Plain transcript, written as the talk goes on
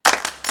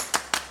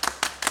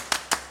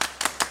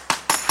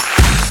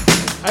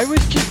I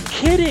was just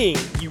kidding,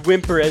 you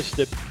whimper as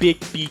the big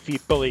beefy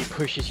bully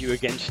pushes you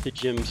against the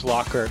gym's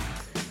locker.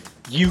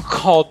 You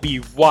called me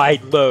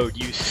wide load,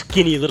 you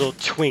skinny little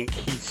twink,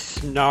 he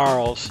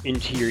snarls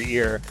into your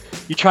ear.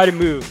 You try to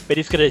move, but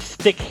he's got a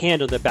thick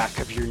hand on the back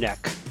of your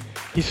neck.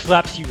 He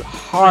slaps you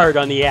hard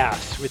on the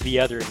ass with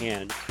the other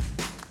hand.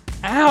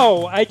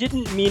 Ow, I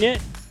didn't mean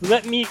it.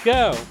 Let me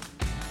go.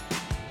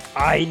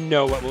 I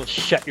know what will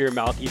shut your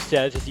mouth, he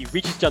says as he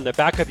reaches down the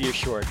back of your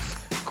shorts,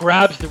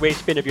 grabs the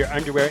waistband of your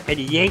underwear, and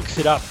yanks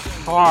it up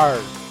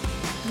hard.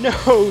 No,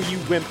 you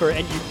whimper,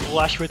 and you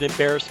blush with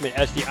embarrassment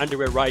as the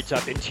underwear rides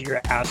up into your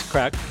ass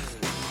crack.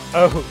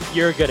 Oh,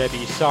 you're gonna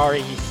be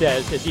sorry, he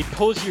says as he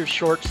pulls your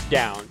shorts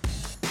down.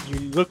 You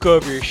look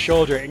over your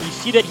shoulder and you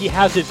see that he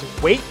has his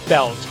weight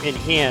belt in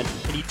hand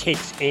and he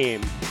takes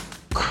aim.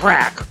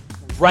 Crack!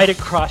 Right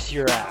across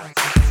your ass.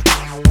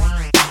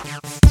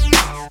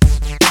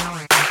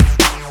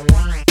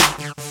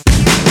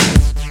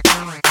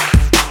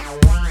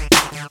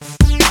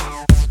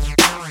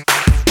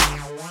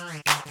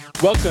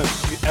 Welcome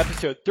to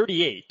episode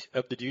 38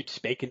 of the Dudes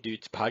Spankin'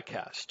 Dudes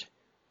podcast.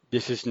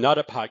 This is not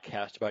a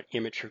podcast about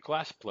amateur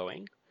glass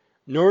blowing,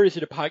 nor is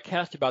it a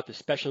podcast about the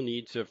special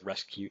needs of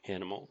rescue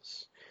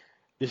animals.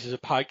 This is a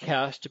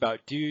podcast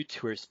about dudes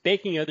who are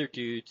spanking other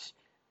dudes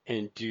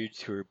and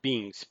dudes who are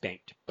being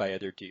spanked by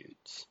other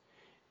dudes.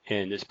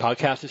 And this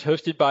podcast is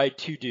hosted by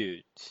two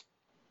dudes.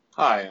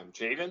 Hi, I'm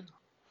Jaden.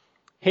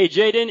 Hey,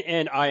 Jaden,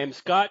 and I am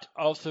Scott,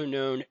 also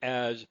known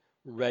as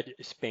Red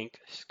Spank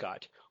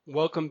Scott.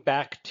 Welcome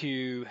back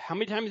to, how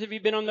many times have you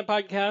been on the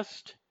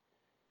podcast?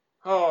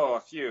 Oh,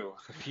 a few.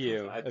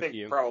 I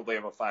think probably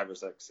about 5 or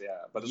 6, yeah.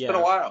 But it's Yeah. been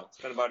a while.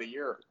 It's been about a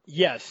year.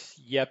 Yes,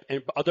 yep.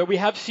 And although we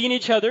have seen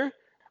each other,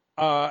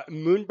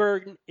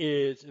 Moonburn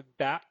is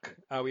back.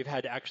 We've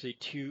had actually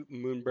 2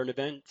 Moonburn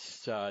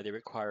events. They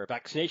require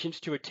vaccinations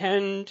to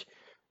attend,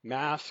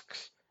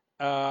 masks,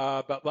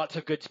 but lots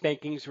of good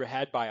spankings were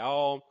had by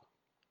all.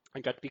 I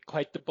got to be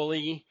quite the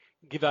bully,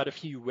 give out a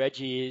few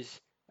wedgies.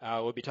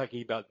 We'll be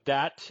talking about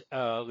that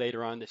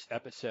later on this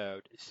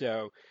episode.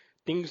 So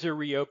things are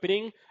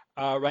reopening.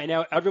 Right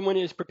now, everyone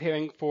is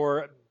preparing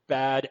for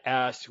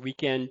Badass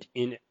Weekend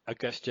in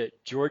Augusta,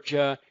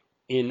 Georgia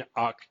in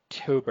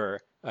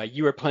October.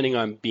 You are planning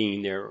on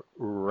being there,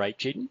 right,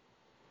 Jaden?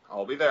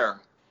 I'll be there.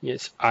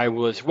 Yes, I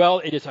will as well.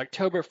 It is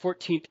October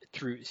 14th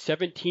through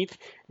 17th.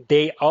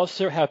 They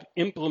also have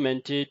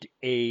implemented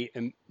a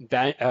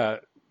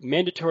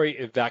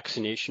mandatory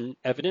vaccination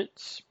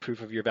evidence,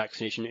 proof of your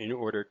vaccination in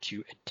order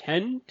to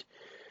attend.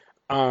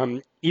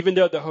 Even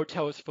though the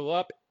hotel is full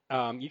up,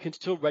 you can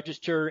still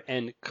register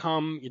and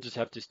come. You just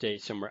have to stay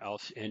somewhere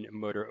else and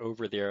motor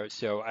over there.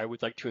 So I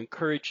would like to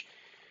encourage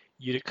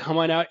you to come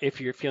on out if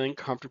you're feeling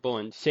comfortable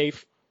and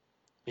safe.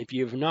 If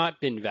you have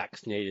not been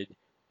vaccinated,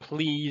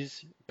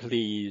 please,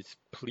 please,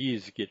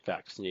 please get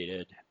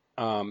vaccinated.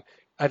 I've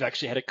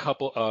actually had a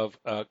couple of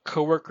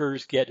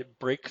coworkers get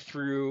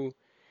breakthrough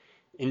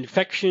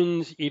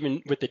infections,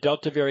 even with the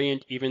Delta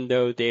variant, even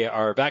though they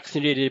are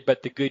vaccinated.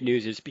 But the good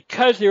news is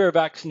because they were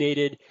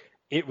vaccinated,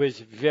 it was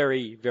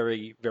very,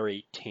 very,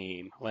 very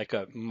tame, like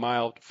a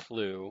mild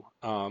flu,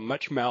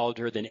 much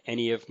milder than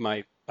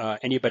anybody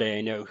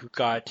I know who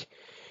got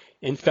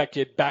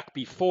infected back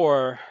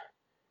before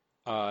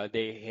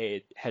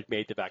they had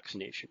made the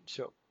vaccination.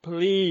 So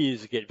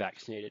please get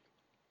vaccinated.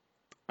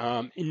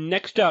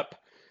 Next up,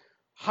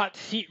 Hot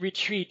Seat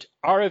Retreat,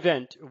 our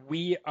event.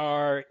 We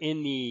are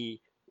in the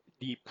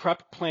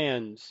prep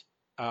plans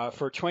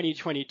for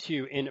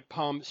 2022 in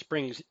Palm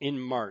Springs in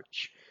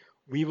March.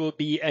 We will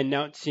be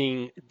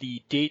announcing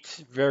the dates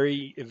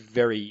very,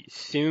 very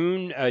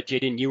soon.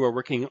 Jaden, you are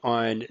working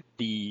on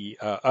the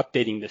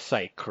updating the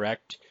site,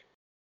 correct?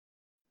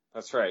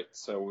 That's right.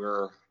 So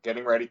we're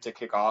getting ready to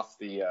kick off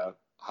the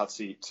Hot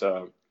Seat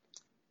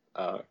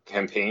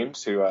campaign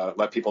to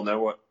let people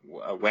know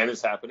when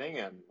it's happening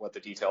and what the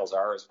details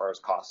are as far as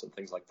costs and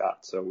things like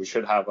that. So we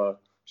should have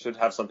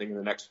something in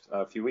the next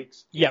few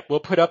weeks. Yeah, we'll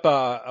put up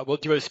we'll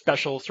do a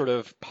special sort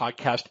of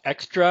podcast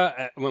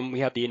extra when we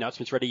have the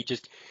announcements ready.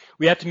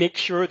 We have to make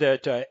sure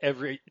that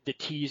the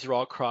T's are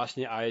all crossed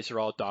and the I's are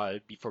all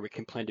dotted before we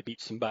can plan to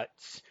beat some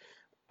butts.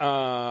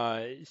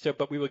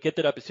 But we will get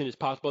that up as soon as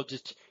possible.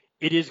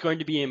 It is going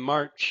to be in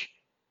March.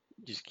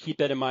 Just keep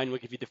that in mind. We'll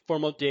give you the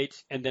formal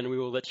dates, and then we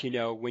will let you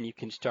know when you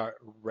can start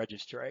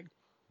registering.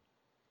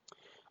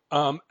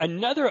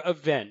 Another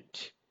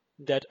event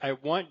that I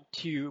want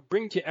to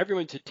bring to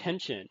everyone's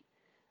attention,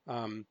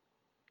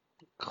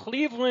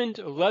 Cleveland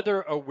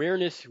Leather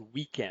Awareness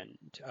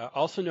Weekend,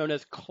 also known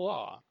as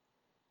CLAW.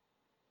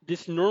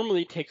 This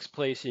normally takes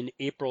place in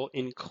April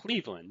in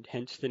Cleveland,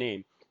 hence the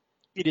name.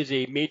 It is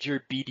a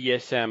major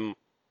BDSM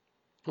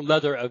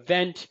leather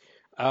event.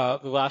 The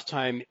last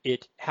time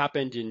it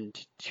happened in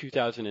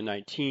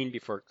 2019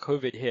 before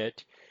COVID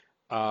hit.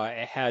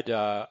 It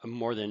had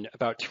more than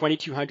about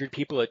 2,200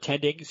 people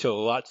attending,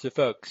 so lots of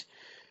folks.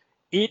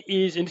 It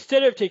is,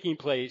 instead of taking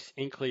place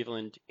in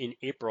Cleveland in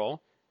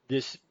April,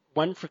 this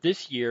one for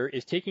this year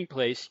is taking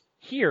place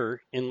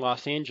here in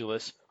Los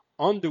Angeles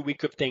on the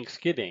week of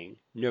Thanksgiving,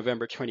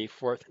 November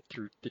 24th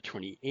through the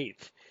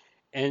 28th.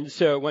 And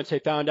so once I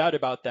found out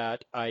about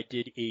that, I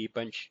did a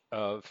bunch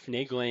of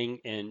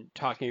finagling and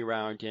talking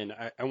around, and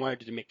I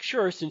wanted to make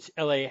sure, since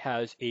LA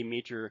has a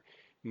major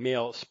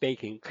male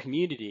spanking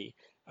community,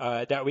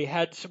 that we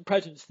had some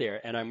presence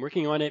there, and I'm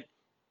working on it.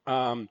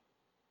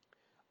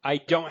 I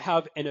don't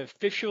have an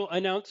official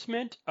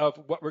announcement of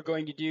what we're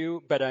going to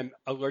do, but I'm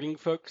alerting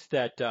folks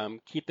that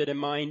keep that in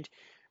mind.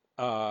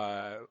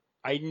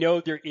 I know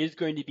there is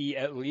going to be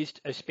at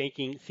least a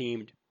spanking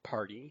themed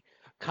party,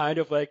 kind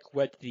of like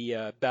what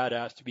the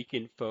Badass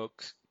Weekend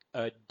folks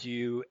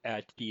do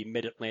at the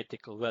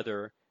Mid-Atlantic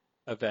Leather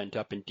event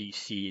up in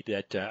DC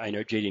that I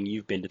know, Jaden,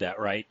 you've been to that,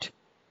 right?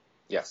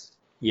 Yes.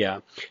 Yeah.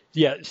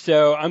 Yeah.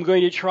 So I'm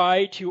going to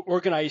try to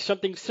organize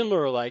something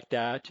similar like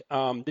that.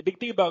 The big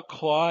thing about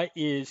Claw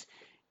is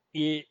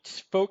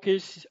its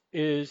focus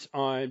is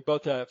on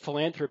both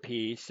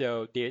philanthropy,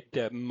 so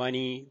the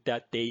money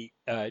that they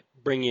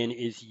bring in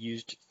is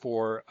used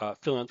for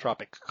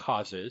philanthropic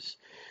causes.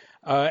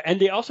 And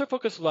they also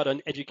focus a lot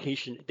on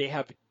education. They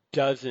have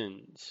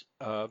dozens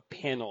of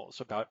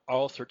panels about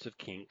all sorts of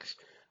kinks.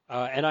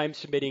 And I'm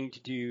submitting to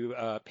do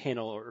a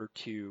panel or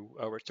two.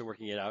 We're still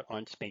working it out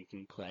on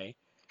spanking play.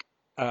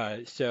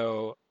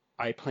 So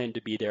I plan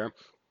to be there.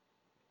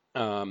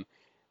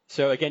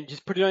 So again,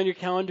 just put it on your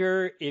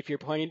calendar if you're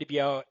planning to be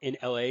out in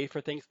LA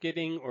for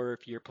Thanksgiving, or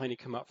if you're planning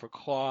to come out for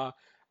Claw.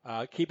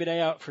 Keep an eye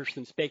out for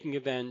some spanking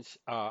events.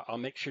 I'll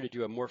make sure to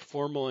do a more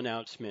formal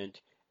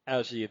announcement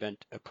as the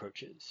event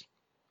approaches.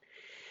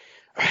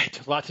 All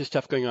right, lots of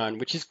stuff going on,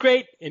 which is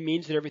great. It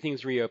means that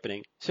everything's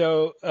reopening.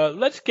 So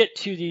let's get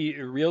to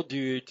the Real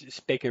Dudes,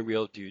 Spanking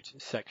Real Dudes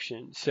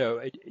section.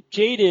 So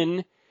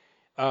Jaden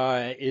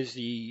is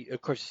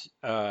of course,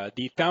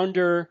 the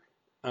founder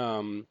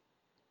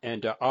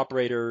and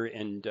operator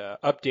and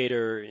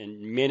updater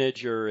and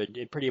manager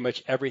and pretty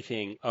much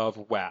everything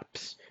of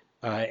WAPS,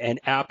 an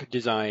app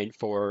designed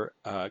for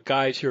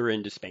guys who are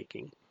into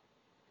spanking.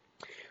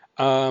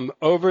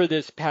 Over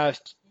this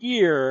past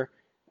year,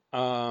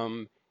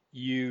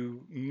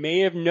 you may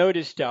have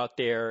noticed out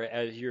there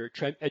as you're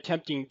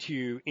attempting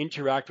to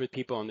interact with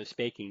people on the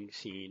spanking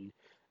scene,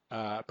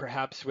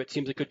 perhaps what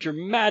seems like a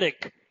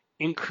dramatic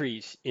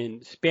increase in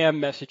spam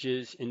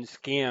messages and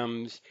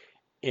scams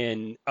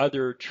and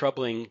other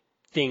troubling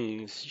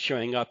things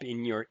showing up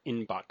in your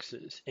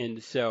inboxes.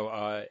 And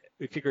so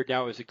we figured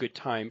now was a good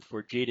time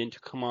for Jaden to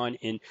come on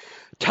and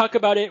talk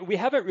about it. We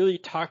haven't really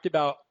talked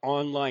about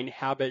online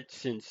habits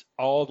since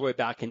all the way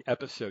back in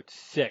episode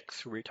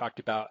 6, where we talked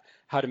about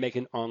how to make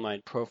an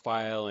online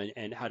profile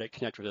and how to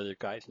connect with other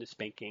guys into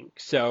spanking.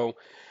 So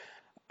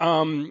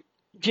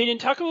Jaden,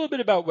 talk a little bit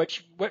about what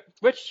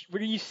are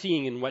you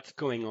seeing and what's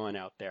going on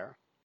out there?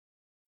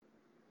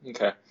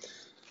 Okay.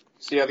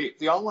 So yeah,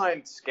 the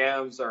online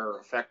scams are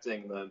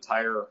affecting the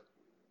entire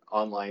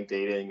online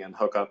dating and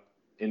hookup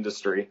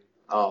industry.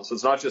 So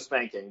it's not just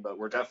spanking, but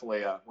we're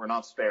definitely we're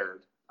not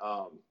spared.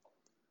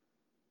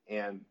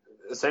 And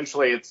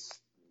essentially, it's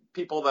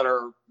people that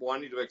are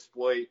wanting to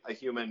exploit a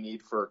human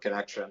need for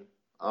connection.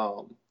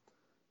 And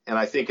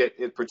I think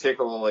it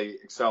particularly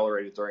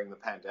accelerated during the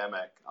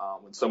pandemic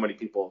when so many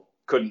people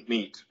couldn't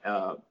meet.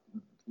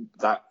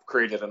 That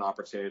created an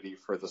opportunity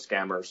for the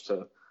scammers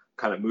to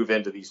kind of move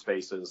into these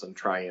spaces and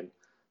try and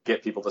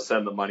get people to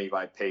send them money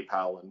by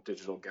PayPal and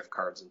digital gift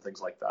cards and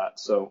things like that.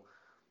 So,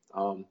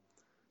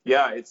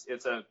 yeah, it's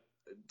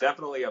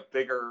definitely a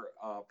bigger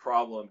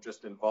problem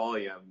just in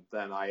volume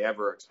than I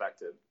ever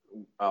expected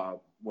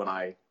when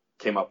I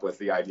came up with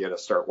the idea to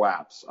start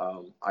WAPS.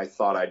 I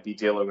thought I'd be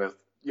dealing with,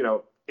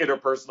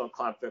 interpersonal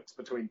conflicts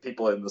between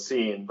people in the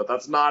scene, but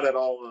that's not at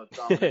all the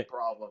dominant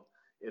problem.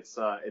 It's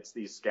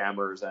these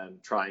scammers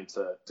and trying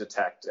to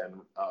detect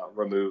and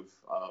remove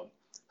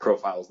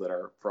profiles that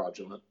are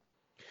fraudulent.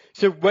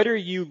 So what are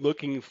you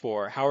looking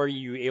for? How are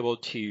you able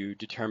to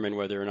determine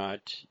whether or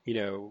not,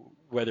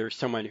 whether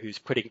someone who's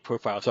putting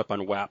profiles up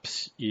on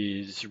WAPS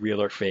is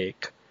real or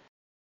fake?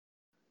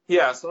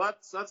 Yeah, so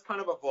that's kind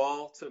of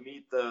evolved to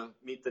meet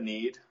the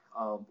need.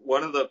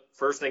 One of the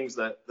first things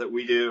that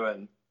we do,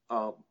 and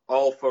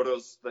all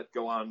photos that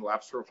go on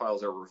WAPS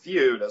profiles are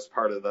reviewed as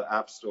part of the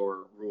App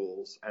Store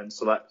rules. And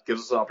so that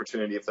gives us an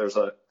opportunity if there's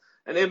an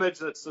image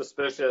that's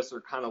suspicious or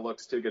kind of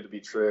looks too good to be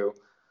true.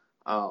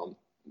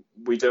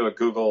 We do a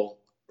Google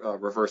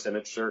reverse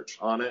image search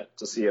on it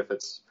to see if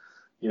it's,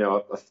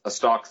 a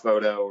stock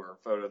photo or a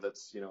photo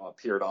that's,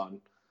 appeared on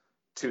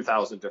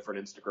 2,000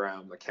 different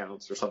Instagram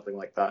accounts or something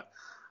like that.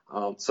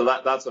 So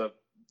that's a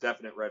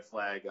definite red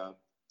flag.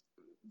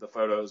 The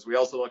photos. We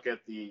also look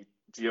at the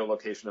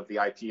geolocation of the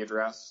IP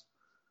address.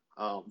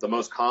 The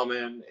most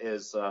common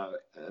is a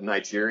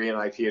Nigerian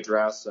IP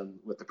address, and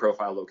with the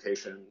profile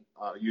location,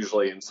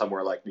 usually in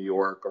somewhere like New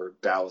York or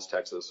Dallas,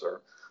 Texas,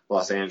 or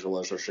Los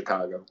Angeles or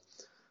Chicago.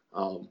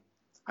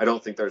 I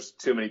don't think there's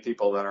too many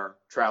people that are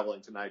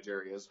traveling to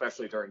Nigeria,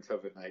 especially during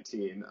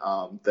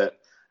COVID-19, that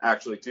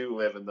actually do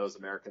live in those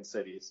American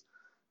cities.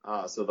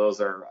 So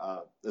those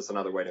are that's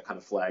another way to kind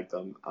of flag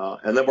them.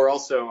 And then we're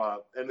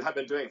also and have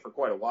been doing it for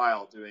quite a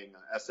while, doing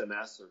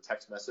SMS or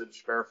text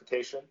message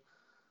verification,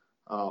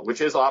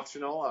 which is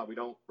optional. We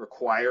don't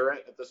require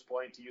it at this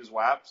point to use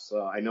WAPs.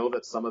 I know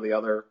that some of the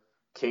other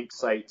kink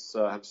sites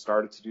have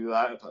started to do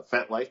that.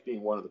 FetLife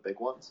being one of the big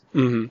ones.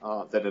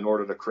 That in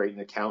order to create an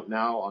account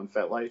now on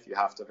FetLife, you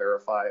have to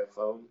verify a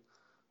phone.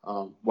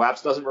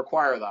 WAPs doesn't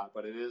require that,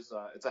 but it's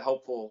a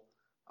helpful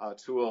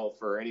tool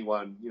for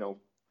anyone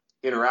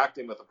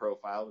interacting with a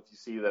profile. If you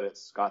see that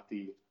it's got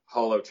the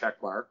hollow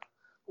check mark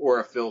or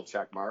a filled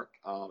check mark,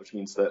 which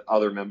means that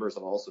other members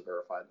have also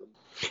verified them.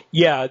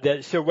 Yeah,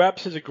 so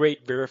WAPs is a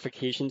great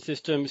verification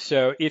system.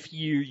 So if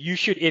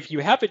you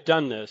haven't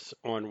done this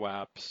on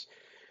WAPs,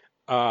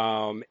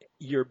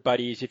 your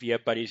buddies, if you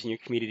have buddies in your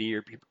community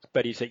or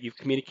buddies that you've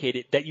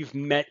communicated, that you've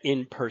met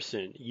in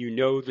person, you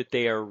know that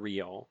they are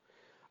real.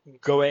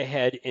 Go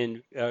ahead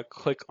and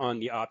click on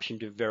the option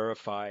to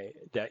verify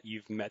that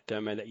you've met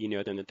them and that you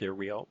know them, that they're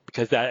real,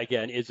 because that,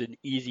 again, is an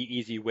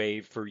easy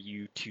way for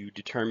you to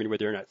determine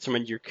whether or not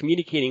someone you're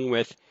communicating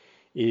with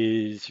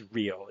is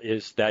real,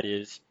 that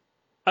is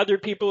other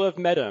people have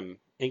met him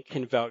and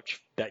can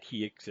vouch that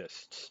he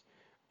exists.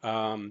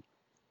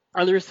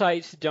 Other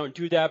sites don't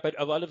do that, but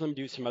a lot of them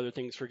do some other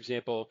things. For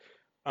example,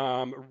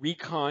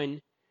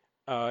 Recon,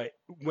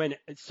 when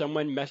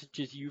someone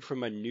messages you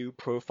from a new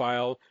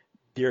profile,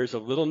 there's a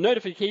little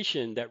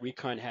notification that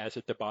Recon has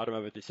at the bottom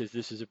of it that says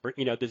this is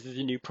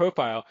a new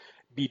profile.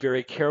 Be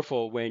very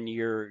careful when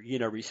you're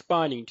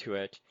responding to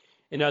it.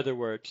 In other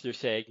words, they're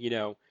saying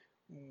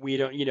we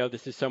don't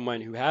this is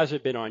someone who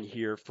hasn't been on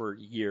here for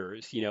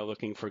years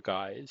looking for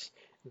guys.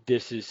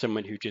 This is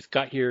someone who just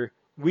got here.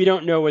 We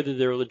don't know whether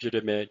they're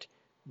legitimate.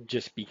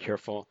 Just be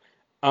careful.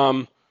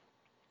 Some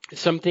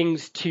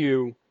things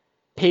to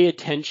pay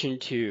attention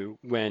to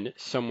when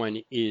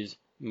someone is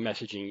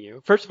messaging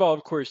you. First of all,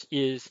 of course,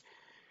 is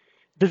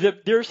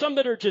there are some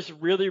that are just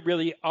really,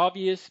 really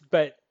obvious,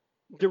 but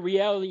the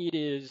reality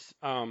is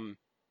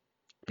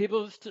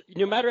people,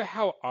 no matter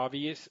how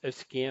obvious a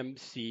scam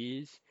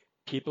sees,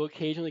 people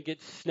occasionally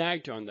get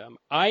snagged on them.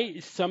 I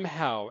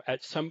somehow,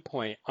 at some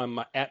point on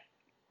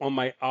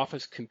my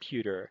office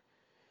computer,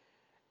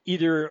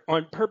 either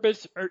on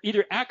purpose or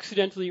either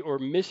accidentally or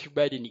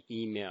misread an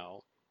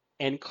email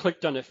and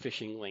clicked on a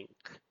phishing link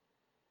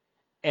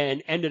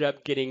and ended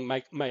up getting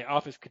my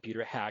office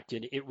computer hacked,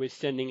 and it was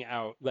sending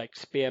out like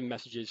spam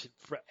messages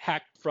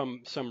hacked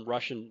from some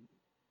Russian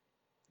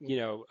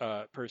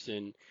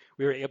person.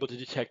 We were able to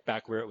detect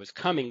back where it was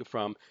coming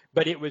from,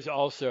 but it was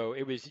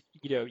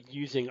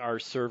using our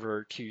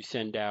server to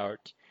send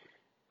out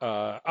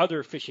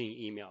other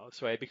phishing emails.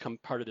 So I had become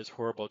part of this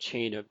horrible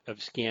chain of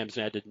scams,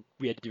 and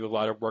we had to do a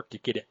lot of work to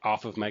get it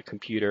off of my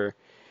computer.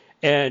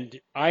 And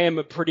I am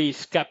a pretty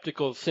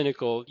skeptical,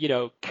 cynical,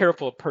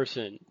 careful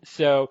person.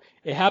 So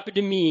it happened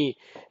to me.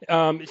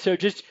 So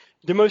just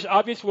the most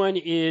obvious one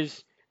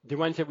is the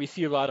ones that we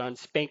see a lot on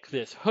Spank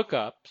This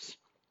hookups.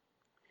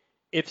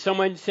 If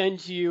someone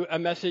sends you a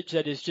message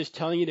that is just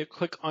telling you to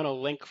click on a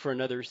link for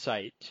another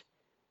site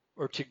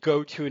or to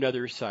go to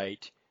another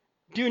site,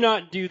 do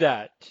not do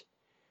that.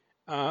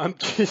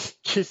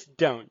 Just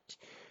don't.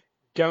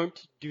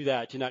 Don't do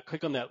that. Do not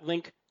click on that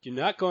link. Do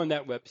not go on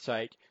that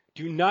website.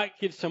 Do not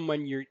give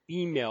someone your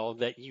email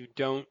that you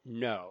don't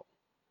know.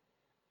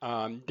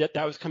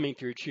 That was coming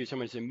through too.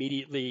 Someone's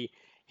immediately,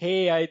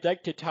 hey, I'd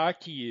like to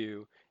talk to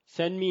you.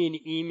 Send me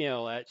an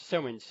email at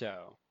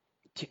so-and-so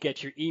to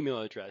get your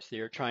email address. They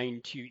are trying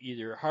to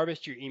either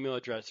harvest your email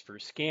address for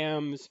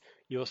scams.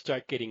 You'll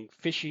start getting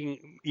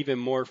even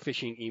more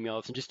phishing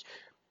emails. And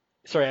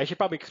sorry, I should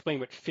probably explain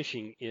what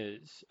phishing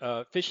is.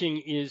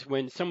 Phishing is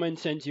when someone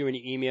sends you an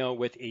email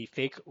with a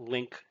fake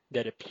link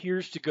that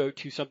appears to go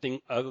to something,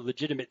 a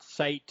legitimate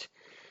site,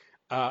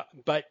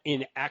 but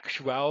in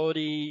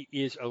actuality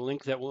is a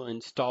link that will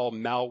install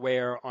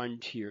malware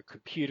onto your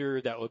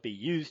computer that will be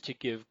used to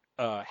give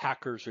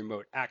hackers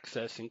remote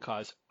access and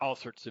cause all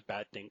sorts of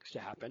bad things to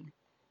happen.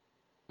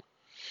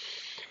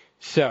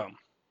 So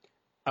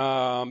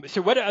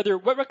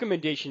what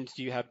recommendations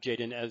do you have,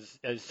 Jaden,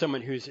 as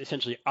someone who's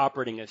essentially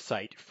operating a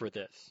site for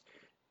this,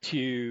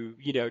 to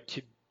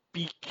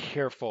be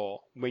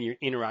careful when you're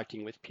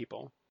interacting with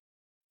people?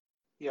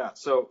 Yeah.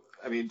 So,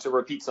 I mean, to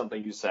repeat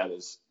something you said,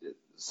 is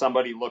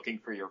somebody looking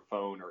for your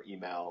phone or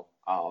email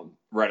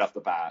right off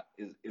the bat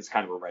is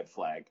kind of a red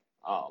flag.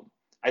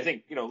 I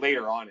think,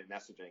 later on in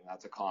messaging,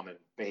 that's a common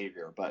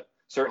behavior, but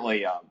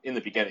certainly in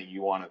the beginning,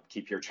 you want to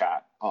keep your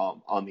chat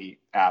on the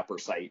app or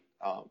site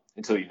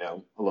until you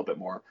know a little bit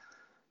more.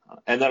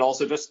 And then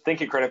also just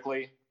thinking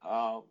critically.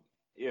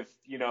 If,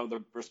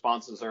 the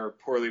responses are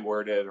poorly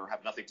worded or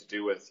have nothing to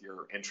do with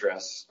your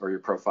interests or your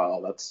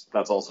profile,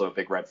 that's also a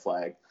big red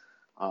flag.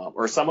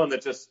 Or someone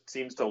that just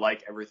seems to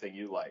like everything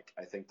you like.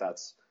 I think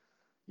that's,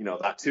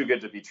 not too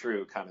good to be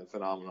true kind of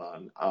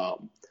phenomenon.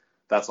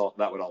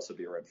 That would also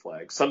be a red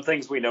flag. Some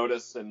things we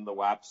notice in the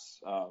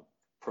WAPs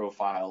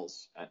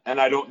profiles,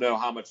 and I don't know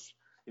how much,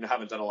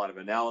 haven't done a lot of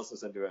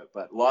analysis into it,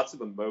 but lots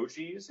of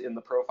emojis in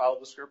the profile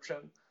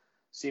description.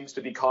 seems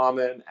to be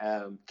common.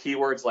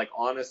 Keywords like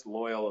honest,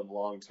 loyal, and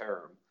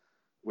long-term,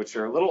 which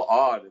are a little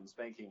odd in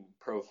spanking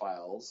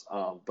profiles,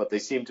 but they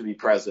seem to be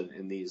present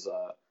in these,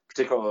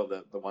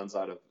 particularly the ones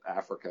out of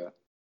Africa.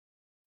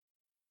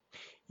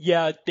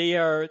 Yeah, they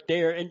are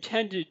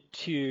intended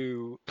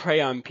to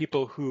prey on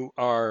people who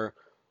are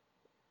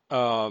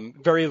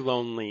very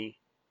lonely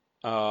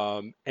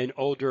and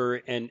older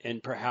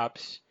and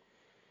perhaps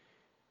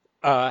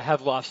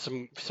have lost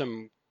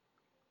some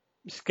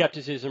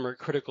skepticism or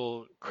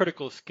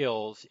critical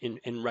skills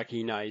in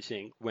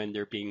recognizing when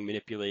they're being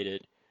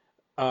manipulated.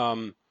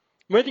 One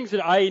of the things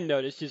that I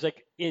noticed is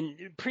like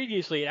in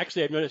previously,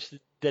 actually, I've noticed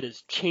that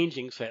it's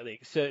changing slightly.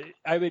 So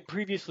I would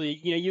previously,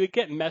 you would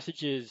get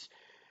messages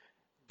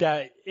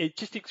that it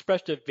just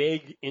expressed a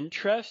vague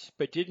interest,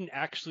 but didn't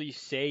actually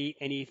say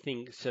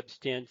anything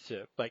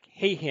substantive, like,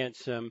 "Hey,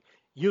 handsome,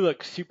 you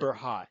look super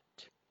hot,"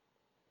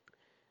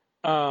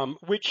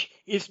 which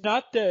is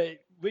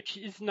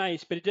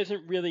nice, but it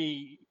doesn't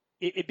really.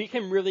 It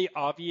became really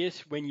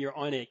obvious when you're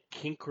on a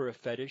kink or a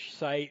fetish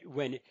site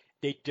when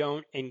they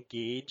don't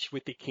engage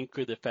with the kink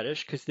or the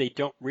fetish because they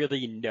don't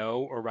really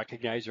know or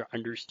recognize or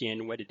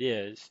understand what it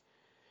is.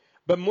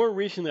 But more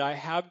recently, I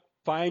have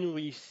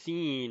finally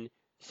seen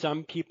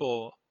some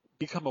people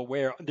become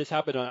aware. This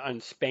happened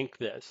on Spank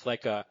This,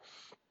 like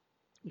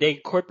they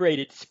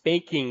incorporated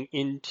spanking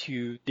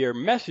into their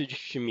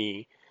message to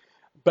me,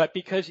 but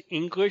because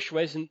English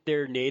wasn't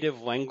their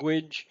native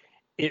language,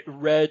 it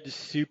read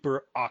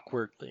super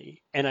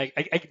awkwardly. And I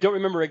don't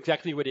remember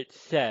exactly what it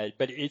said,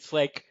 but it's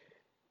like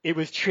it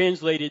was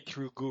translated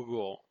through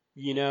Google,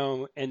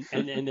 and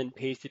then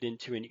pasted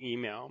into an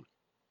email.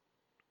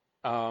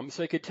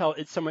 So I could tell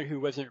it's someone who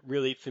wasn't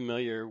really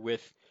familiar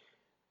with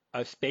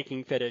a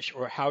spanking fetish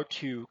or how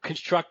to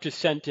construct a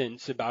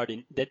sentence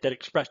that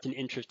expressed an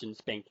interest in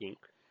spanking.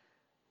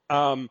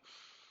 Um,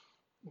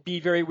 be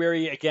very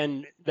wary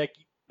again, like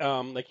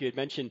you had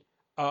mentioned.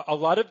 A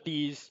lot of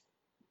these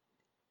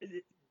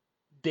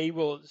they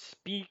will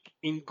speak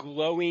in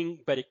glowing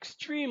but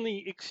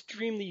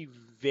extremely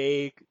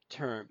vague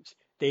terms.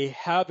 They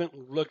haven't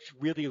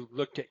really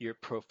looked at your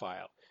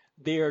profile.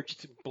 They are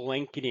just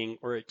blanketing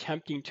or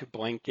attempting to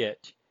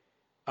blanket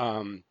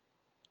um,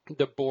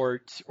 the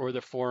boards or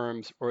the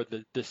forums or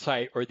the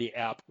site or the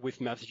app with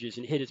messages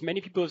and hit as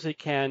many people as they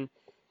can,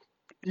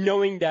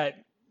 knowing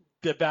that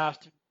the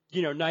vast,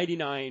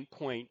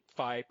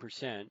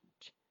 99.5%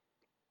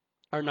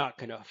 are not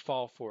going to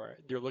fall for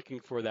it. They're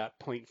looking for that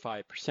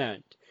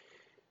 0.5%.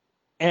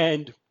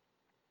 And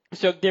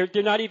so they're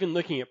not even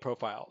looking at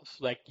profiles.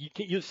 Like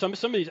some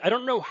of these, I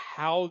don't know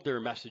how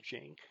they're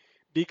messaging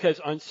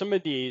because on some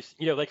of these,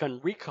 like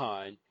on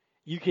Recon,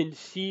 you can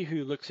see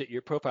who looks at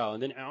your profile,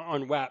 and then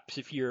on WAPS,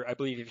 I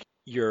believe if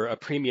you're a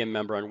premium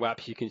member on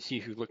WAPS, you can see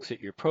who looks at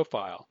your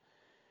profile.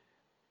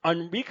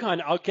 On Recon,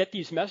 I'll get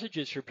these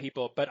messages for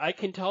people, but I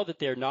can tell that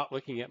they're not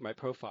looking at my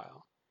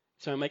profile.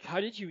 So I'm like, how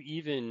did you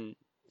even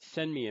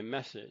send me a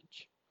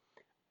message?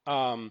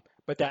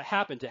 But that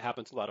happens. It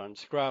happens a lot on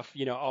Scruff,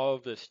 all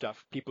of this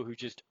stuff, people who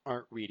just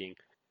aren't reading.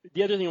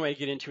 The other thing I want to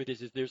get into with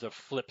this is there's a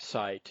flip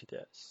side to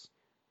this,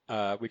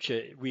 which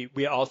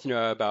we also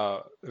know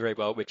about very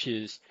well, which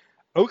is,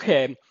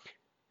 okay,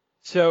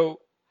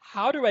 so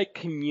how do I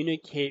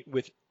communicate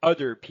with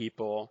other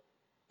people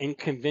and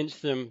convince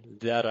them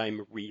that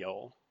I'm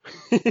real,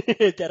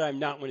 that I'm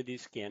not one of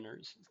these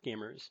scammers?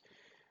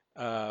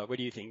 What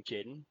do you think,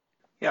 Jaden?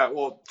 Yeah,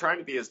 well, trying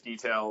to be as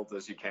detailed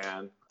as you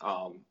can,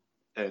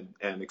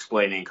 and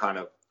explaining kind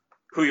of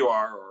who you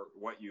are or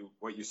what you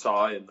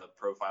saw in the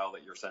profile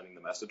that you're sending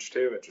the message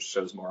to. It just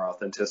shows more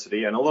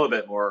authenticity and a little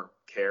bit more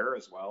care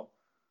as well.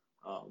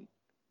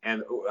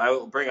 And I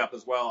will bring up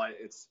as well,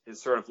 it's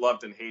sort of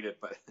loved and hated,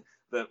 but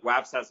the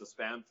WAPS has a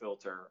spam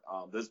filter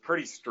that's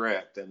pretty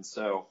strict, and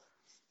so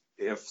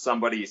if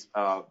somebody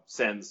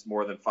sends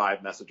more than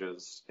 5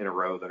 messages in a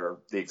row that are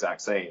the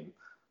exact same,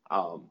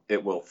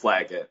 it will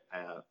flag it.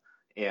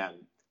 And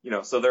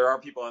so there are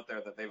people out there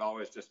that they've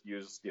always just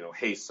used,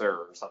 "Hey sir"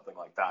 or something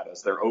like that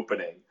as their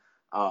opening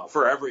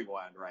for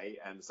everyone, right?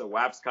 And so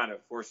WAPS kind of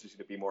forces you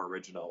to be more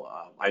original.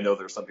 I know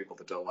there's some people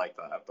that don't like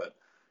that, but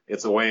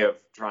it's a way of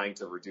trying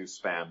to reduce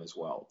spam as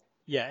well.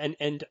 Yeah,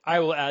 and I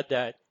will add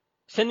that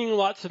sending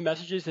lots of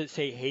messages that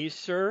say "Hey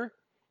sir"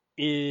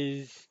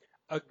 is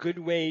a good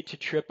way to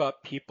trip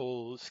up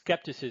people's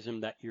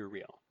skepticism that you're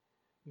real.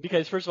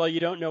 Because first of all, you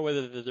don't know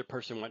whether the other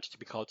person wants to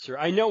be called sir.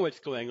 I know what's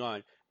going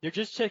on. They're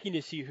just checking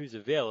to see who's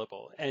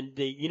available, and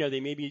they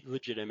may be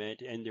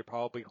legitimate, and they're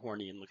probably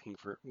horny and looking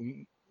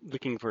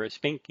for a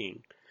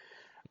spanking.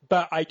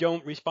 But I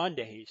don't respond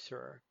to "Hey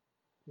sir"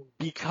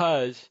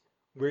 because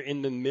we're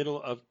in the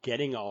middle of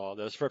getting all of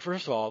this.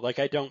 First of all, like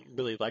I don't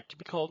really like to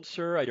be called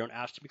sir. I don't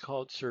ask to be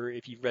called sir.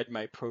 If you've read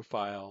my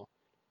profile,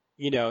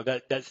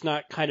 that's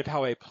not kind of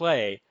how I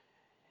play.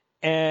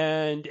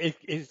 And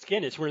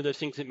it's one of those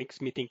things that makes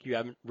me think you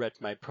haven't read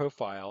my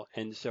profile,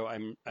 and so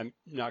I'm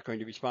not going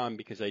to respond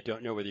because I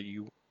don't know whether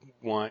you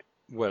want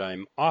what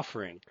I'm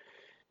offering.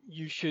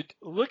 You should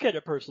look at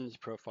a person's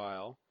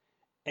profile,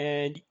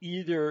 and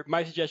either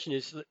my suggestion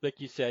is,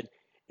 like you said,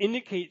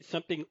 indicate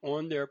something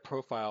on their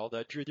profile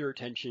that drew their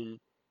attention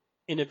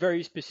in a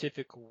very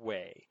specific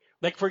way.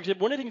 Like, for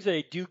example, one of the things that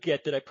I do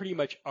get that I pretty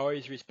much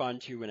always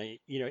respond to when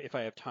if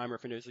I have time or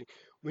if I notice,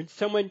 when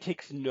someone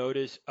takes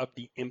notice of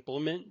the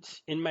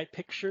implements in my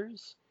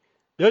pictures,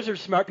 those are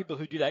smart people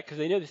who do that because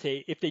they know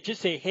if they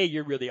just say, hey,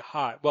 you're really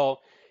hot,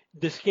 well,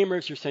 the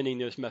scammers are sending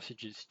those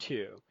messages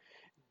too.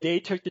 They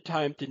took the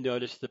time to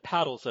notice the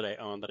paddles that I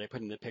own that I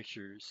put in the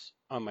pictures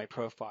on my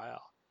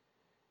profile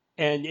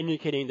and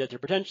indicating that they're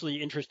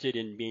potentially interested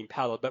in being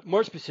paddled. But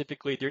more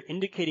specifically, they're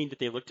indicating that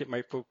they looked at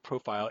my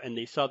profile and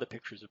they saw the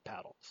pictures of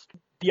paddles.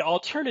 The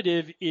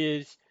alternative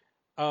is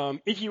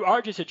if you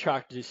are just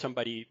attracted to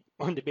somebody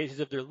on the basis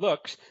of their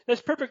looks,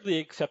 that's perfectly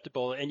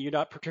acceptable, and you're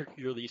not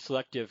particularly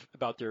selective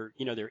about their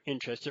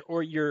interests,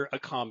 or you're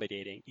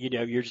accommodating.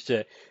 You're just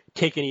a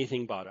take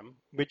anything bottom,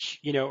 which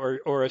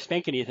or a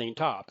spank anything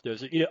top.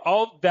 Those are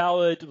all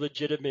valid,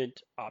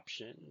 legitimate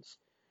options.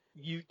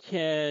 You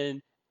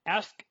can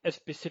ask a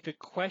specific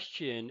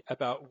question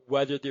about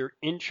whether they're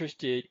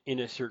interested in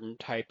a certain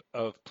type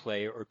of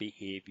play or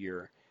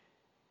behavior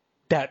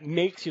that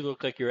makes you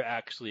look like you're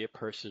actually a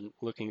person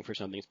looking for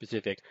something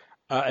specific.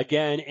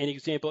 Again, an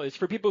example is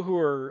for people who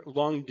are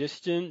long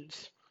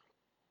distance,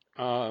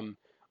 are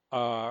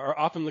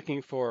often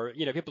looking for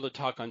people to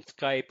talk on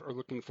Skype or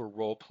looking for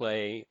role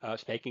play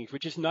spanking,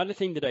 which is not a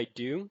thing that I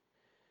do.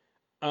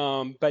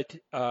 But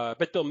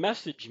they'll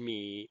message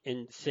me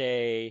and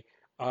say,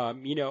 oh,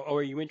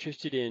 are you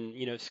interested in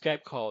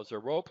Skype calls or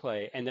role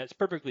play? And that's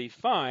perfectly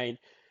fine.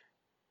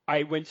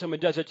 When someone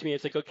does it to me,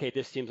 it's like, okay,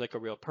 this seems like a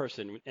real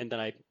person, and then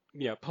I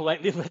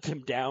politely let them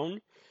down.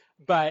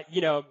 But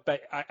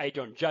I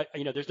don't judge.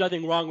 There's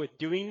nothing wrong with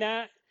doing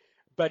that.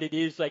 But it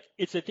is like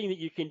it's a thing that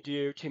you can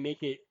do to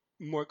make it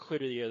more clear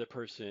to the other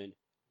person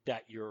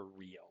that you're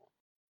real.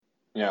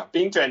 Yeah,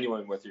 being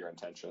genuine with your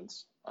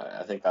intentions.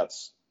 I think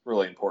that's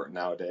really important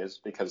nowadays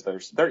because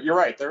you're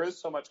right, there is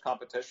so much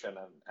competition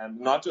and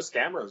not just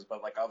scammers,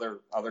 but like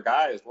other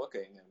guys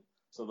looking. And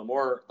so the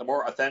more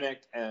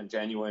authentic and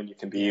genuine you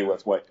can be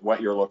with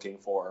what you're looking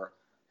for,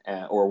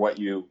 or what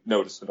you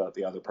noticed about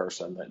the other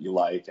person that you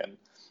like, and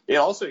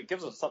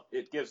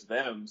it gives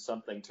them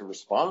something to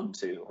respond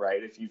to,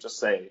 right? If you just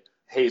say,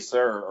 "Hey,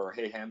 sir," or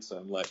 "Hey,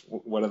 handsome," like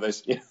what are they?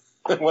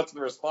 What's the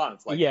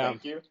responce? Like,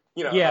 thank you.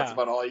 That's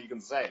about all you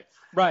can say.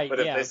 Right. But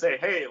if they say,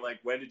 "Hey, like,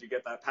 when did you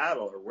get that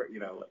paddle?" or what,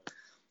 like,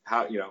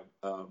 how,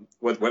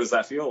 what does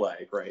that feel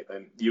like, right?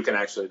 Then you can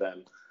actually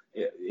then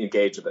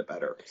engage a bit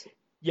better.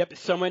 Yep.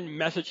 Someone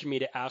messaged me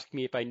to ask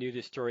me if I knew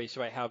this story.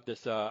 So I have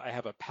this. I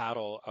have a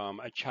paddle,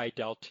 a Chi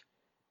Delta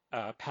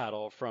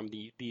paddle from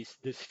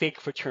this fake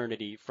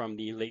fraternity from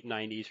the late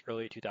 90s,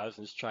 early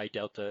 2000s, Chi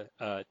Delta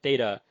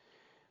Theta.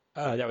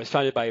 That was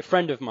founded by a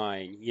friend of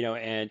mine,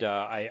 and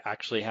I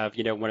actually have,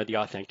 one of the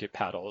authentic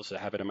paddles. I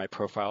have it in my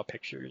profile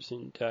pictures,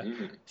 and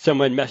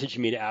someone messaged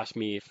me to ask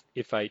me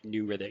if I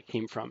knew where that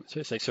came from.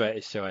 So it's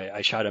like,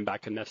 I shot him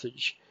back a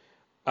message.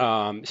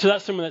 So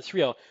that's someone that's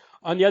real.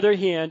 On the other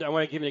hand, I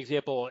want to give an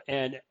example,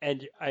 and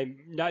I'm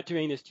not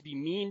doing this to be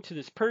mean to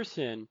this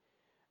person,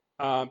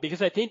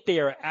 because I think they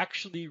are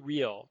actually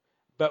real.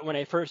 But when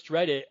I first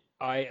read it,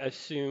 I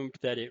assumed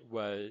that it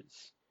was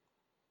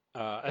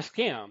a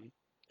scam.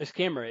 A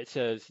scammer. It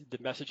says, the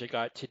message I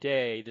got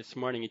this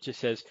morning, it just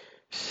says,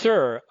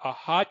 "Sir, a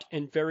hot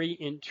and very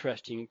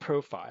interesting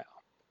profile."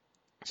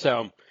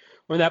 So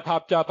when that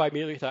popped up, I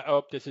immediately thought,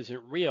 oh, this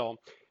isn't real.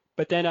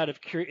 But then out of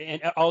curiosity,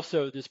 and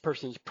also this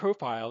person's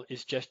profile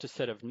is just a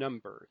set of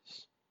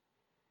numbers.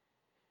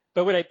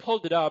 But when I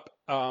pulled it up,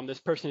 this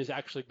person has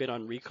actually been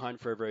on Recon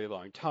for a very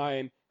long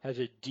time, has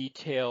a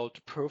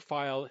detailed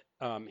profile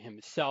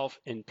himself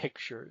and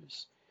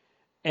pictures.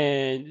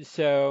 And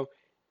so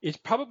is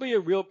probably a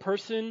real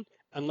person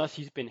unless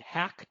he's been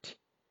hacked.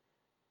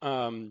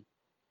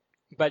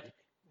 But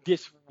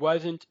this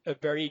wasn't a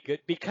very good,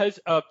 because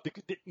of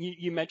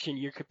you mentioned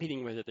you're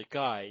competing with other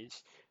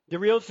guys. The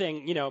real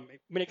thing,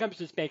 when it comes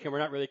to spanking, we're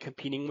not really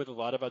competing with a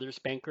lot of other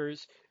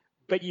spankers,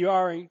 but you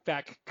are in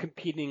fact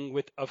competing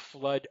with a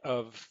flood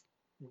of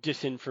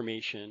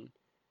disinformation,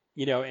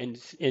 and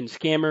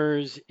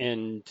scammers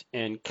and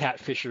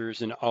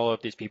catfishers and all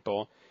of these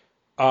people.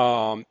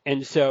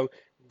 And so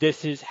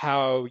this is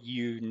how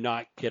you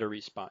not get a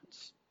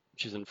response,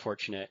 which is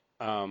unfortunate.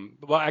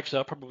 Well, actually,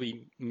 I'll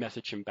probably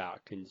message him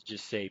back and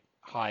just say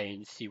hi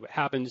and see what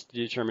happens to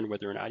determine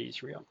whether or not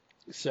he's real.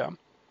 So,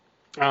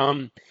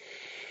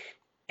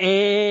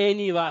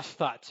 any last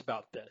thoughts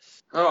about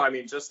this? Oh, I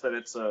mean, just that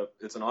it's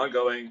an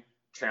ongoing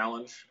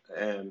challenge,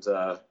 and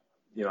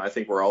I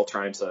think we're all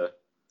trying to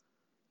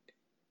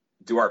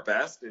do our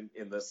best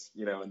in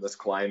this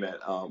climate.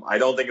 I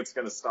don't think it's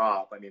going to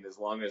stop. I mean, as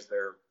long as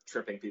they're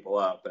tripping people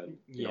up, and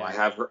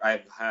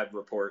I've had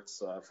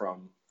reports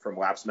from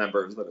WAPS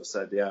members that have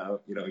said,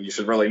 you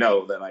should really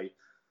know that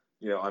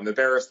I'm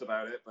embarrassed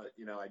about it, but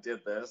I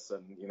did this,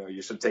 and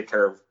you should take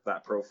care of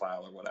that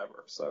profile or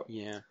whatever. So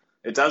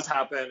it does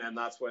happen, and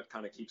that's what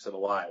kind of keeps it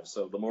alive.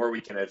 So the more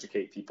we can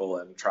educate people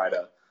and try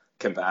to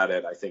combat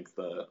it, I think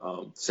the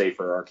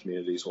safer our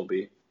communities will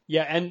be.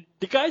 Yeah, and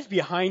the guys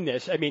behind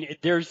this, I mean,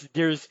 there's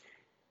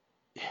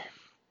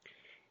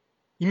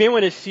you may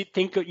want to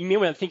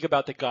think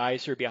about the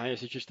guys who are behind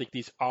this as just like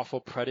these awful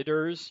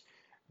predators,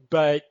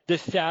 but the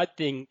sad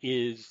thing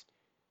is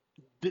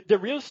the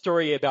real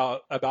story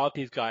about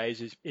these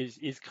guys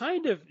is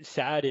kind of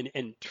sad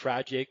and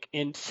tragic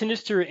and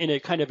sinister in a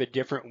kind of a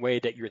different way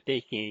that you're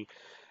thinking.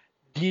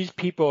 These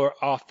people are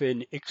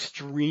often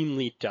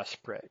extremely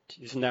desperate.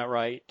 Isn't that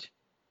right?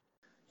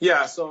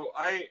 Yeah, so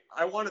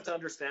I wanted to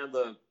understand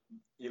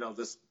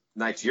this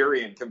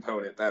Nigerian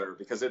component better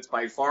because it's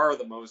by far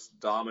the most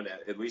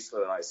dominant, at least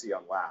that I see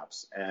on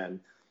Labs. And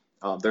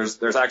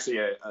there's actually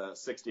a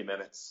 60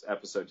 Minutes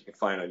episode you can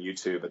find on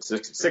YouTube. It's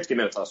 60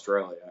 Minutes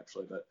Australia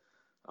actually, but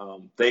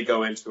they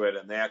go into it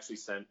and they actually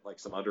sent like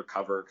some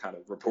undercover kind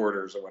of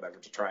reporters or whatever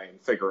to try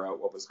and figure out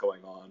what was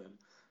going on.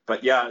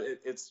 But yeah,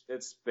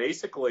 it's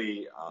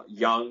basically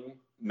young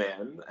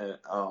men,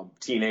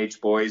 teenage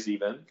boys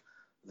even,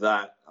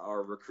 that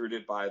are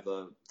recruited by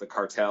the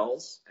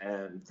cartels,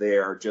 and they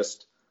are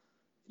just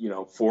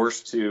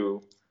forced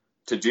to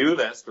do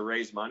this to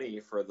raise money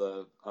for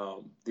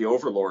the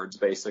overlords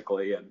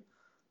basically, and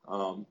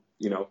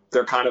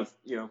they're kind of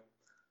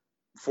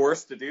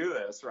forced to do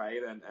this,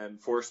 right,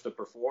 and forced to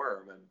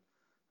perform. And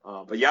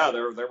but yeah,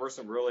 there were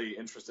some really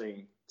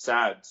interesting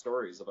sad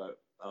stories about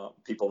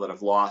people that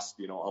have lost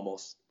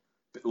almost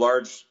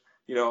large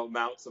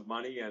amounts of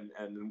money, and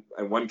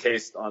one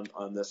case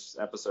on this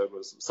episode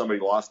was somebody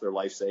lost their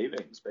life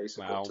savings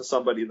basically. Wow. To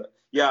somebody that,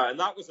 yeah, and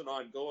that was an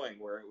ongoing,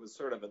 where it was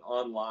sort of an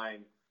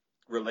online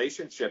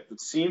relationship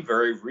that seemed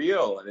very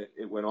real, and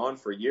it went on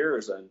for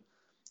years. And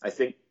I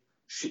think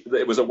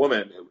it was a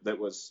woman that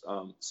was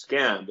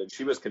scammed, and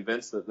she was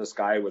convinced that this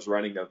guy was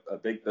running a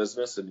big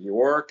business in New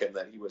York and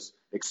that he was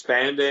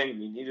expanding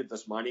and he needed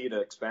this money to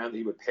expand, that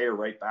he would pay her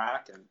right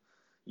back. And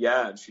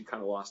yeah, and she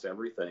kind of lost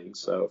everything,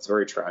 so it's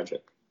very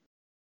tragic.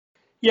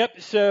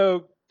 Yep.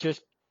 So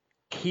just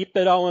keep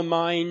it all in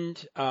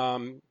mind.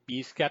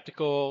 Be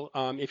skeptical.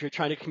 If you're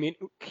trying to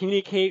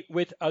communicate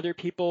with other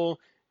people,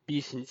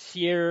 be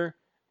sincere.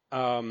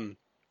 Tweeting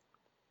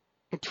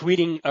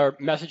or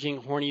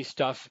messaging horny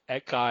stuff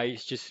at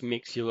guys just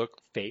makes you look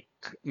fake,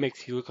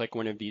 makes you look like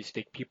one of these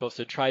fake people.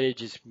 So try to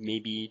just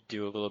maybe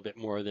do a little bit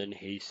more than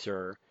 "Hey,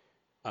 sir."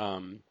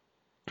 Um,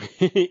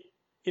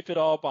 if at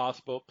all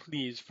possible,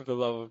 please, for the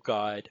love of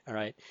God. All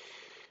right.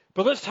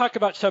 But let's talk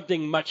about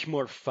something much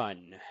more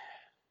fun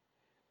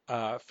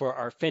for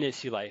our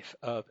fantasy life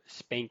of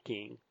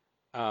spanking.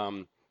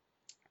 Um,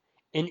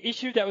 an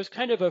issue that was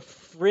kind of a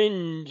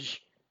fringe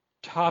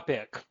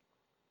topic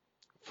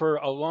for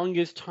a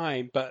longest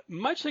time, but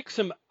much like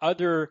some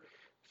other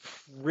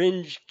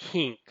fringe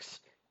kinks,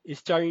 is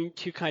starting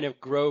to kind of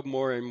grow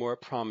more and more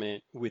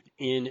prominent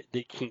within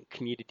the kink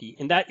community,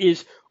 and that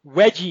is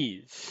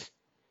wedgies.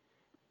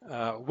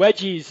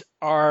 Wedgies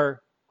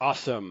are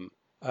awesome.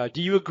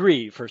 Do you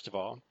agree, first of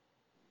all?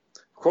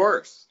 Of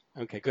course.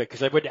 Okay, good,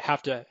 because I would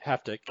have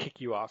to kick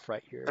you off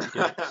right here if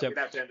you didn't. So, we'd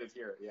have to end it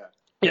here, yeah.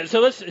 Yeah,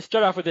 so let's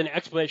start off with an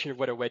explanation of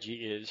what a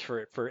wedgie is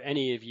for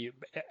any of you.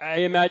 I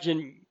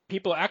imagine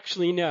people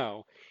actually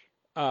know.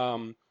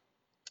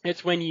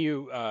 It's when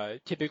you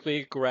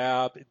typically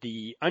grab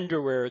the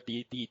underwear,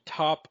 the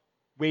top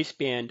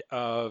waistband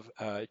of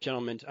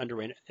gentlemen's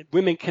underwear.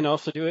 Women can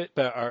also do it,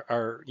 but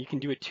you can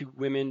do it to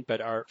women,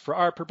 but for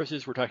our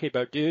purposes, we're talking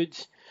about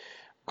dudes.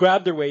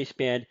 Grab their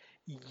waistband,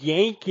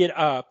 yank it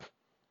up,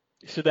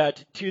 so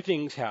that two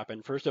things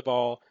happen. First of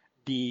all,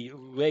 the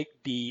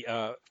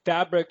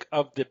fabric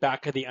of the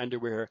back of the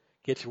underwear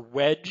gets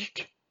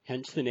wedged,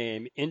 hence the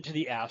name, into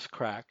the ass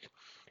crack.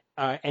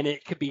 And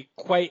it could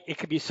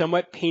be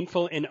somewhat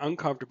painful and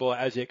uncomfortable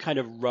as it kind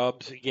of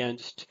rubs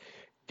against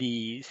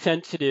the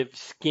sensitive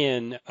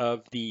skin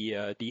of the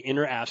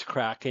inner ass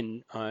crack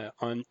and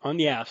on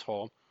the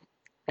asshole.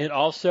 It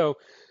also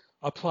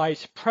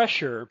applies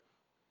pressure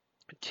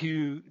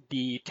to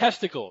the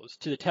testicles,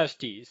 to the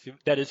testes.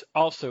 That is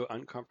also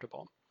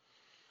uncomfortable.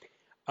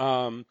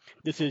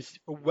 This is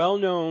well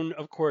known,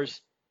 of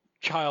course,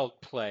 child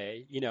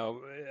play,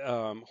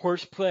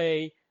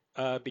 horseplay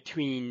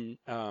between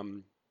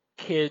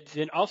kids,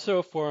 and also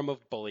a form of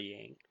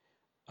bullying.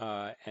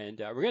 And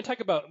we're going to talk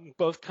about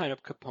both kind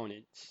of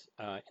components,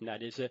 and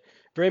that is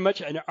very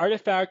much an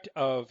artifact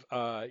of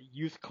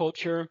youth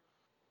culture.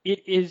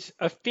 It is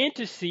a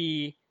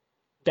fantasy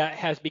that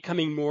has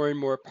becoming more and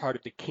more part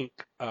of the kink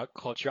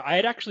culture. I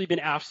had actually been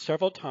asked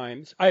several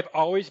times. I've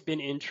always been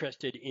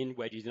interested in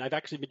wedgies, and I've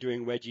actually been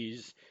doing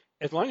wedgies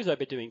as long as I've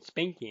been doing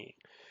spanking.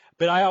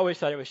 But I always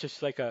thought it was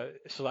just like a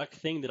select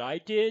thing that I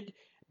did.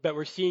 But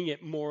we're seeing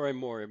it more and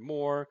more and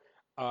more,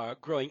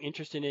 growing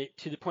interest in it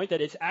to the point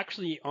that it's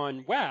actually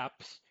on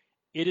WAPs.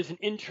 It is an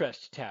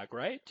interest tag,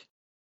 right?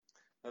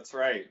 That's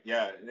right.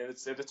 Yeah, and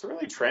it's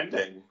really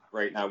trending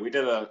right now. We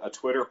did a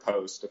Twitter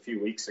post a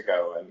few weeks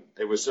ago, and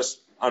it was just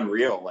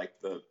unreal. Like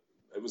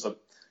it was a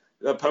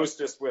post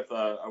just with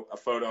a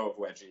photo of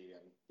Wedgie,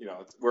 and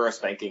we're a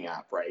spanking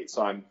app, right?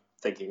 So I'm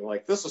thinking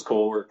like this is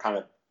cool. We're kind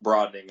of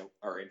broadening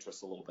our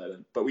interest a little bit,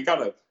 but we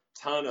got a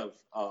ton of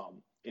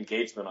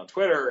engagement on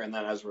Twitter, and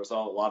then as a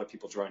result, a lot of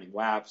people joining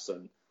WAPs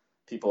and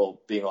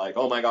people being like,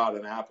 "Oh my God,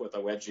 an app with a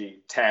wedgie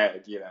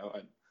tag,"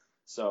 and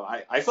so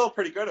I felt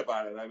pretty good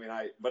about it. I mean,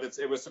 but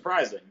it was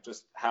surprising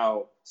just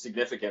how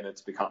significant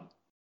it's become.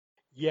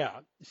 Yeah.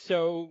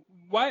 So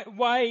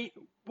why?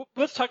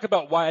 Let's talk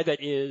about why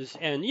that is,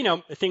 and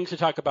things to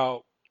talk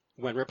about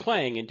when we're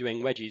playing and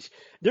doing wedgies.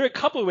 There are a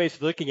couple of ways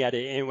of looking at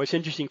it, and what's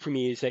interesting for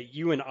me is that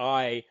you and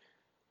I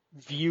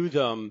view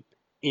them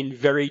in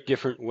very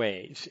different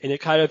ways, and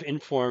it kind of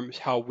informs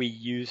how we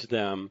use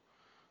them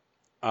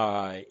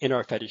in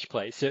our fetish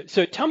play. So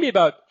tell me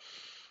about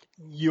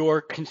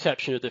your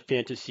conception of the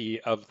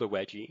fantasy of the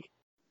wedgie.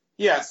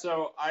 Yeah,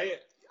 so I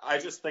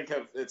just think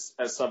of it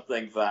as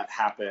something that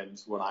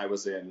happened when I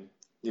was in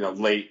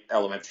late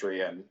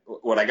elementary and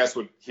what I guess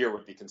would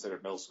be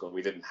considered middle school.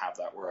 We didn't have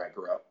that where I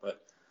grew up,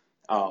 but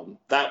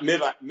that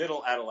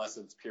middle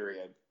adolescence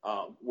period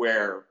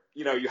where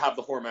you have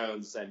the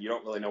hormones and you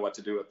don't really know what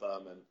to do with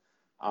them,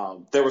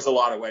 and there was a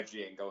lot of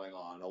wedgieing going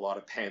on, a lot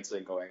of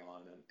pantsing going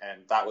on,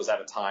 and that was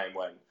at a time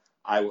when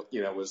I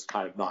was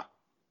kind of not.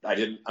 I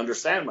didn't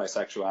understand my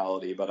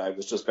sexuality, but I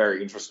was just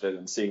very interested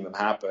in seeing them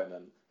happen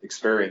and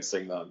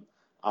experiencing them.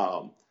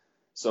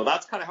 So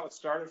that's kind of how it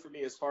started for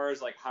me as far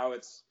as like how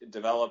it's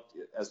developed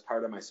as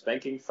part of my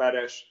spanking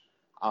fetish.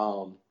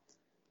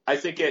 I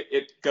think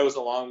it goes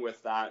along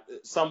with that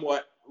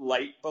somewhat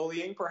light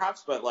bullying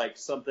perhaps, but like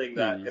something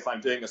that if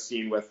I'm doing a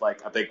scene with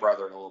like a big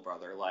brother and a little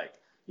brother, like,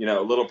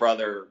 little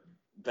brother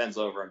bends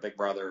over and big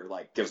brother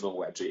like gives him a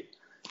wedgie.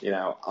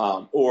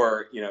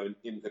 Or,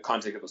 in the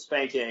context of a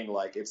spanking,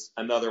 like it's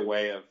another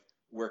way of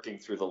working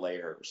through the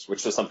layers,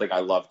 which is something I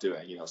love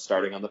doing,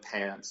 starting on the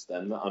pants,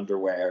 then the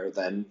underwear,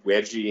 then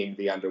wedgieing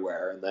the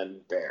underwear, and then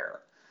bare.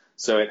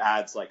 So it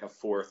adds like a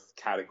fourth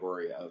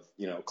category of,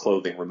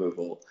 clothing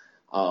removal.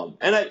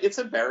 And it's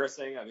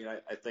embarrassing. I mean,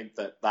 I think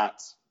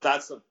that's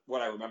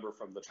what I remember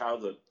from the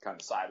childhood kind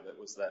of side of it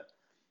was that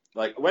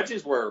like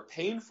wedgies were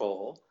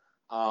painful.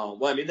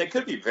 Well, I mean, they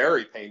could be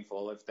very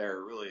painful if they're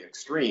really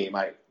extreme.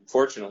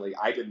 Fortunately,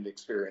 I didn't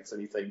experience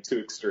anything too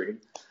extreme,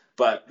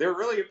 but they're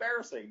really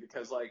embarrassing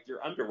because like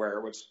your underwear,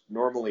 which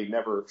normally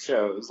never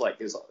shows, like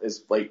is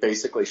like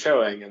basically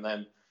showing, and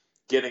then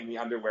getting the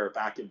underwear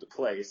back into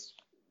place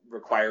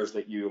requires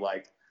that you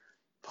like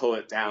pull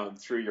it down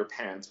through your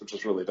pants, which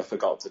is really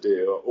difficult to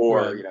do,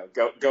 or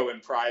go in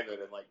private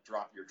and like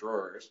drop your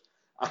drawers.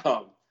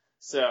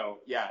 So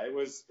yeah, it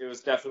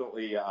was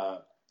definitely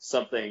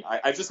something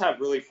I just have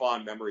really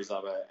fond memories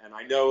of it, and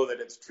I know that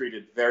it's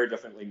treated very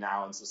differently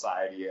now in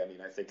society. I mean,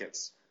 I think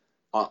it's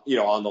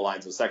on the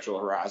lines of sexual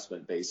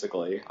harassment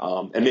basically,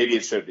 and maybe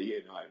it should be.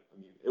 I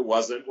mean, it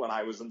wasn't when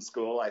I was in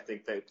school. I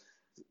think that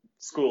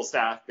school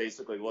staff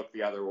basically looked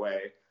the other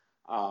way,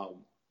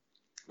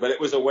 but it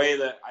was a way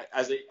that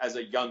as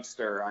a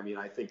youngster, I mean,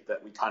 I think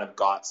that we kind of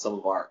got some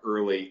of our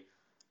early,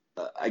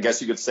 I guess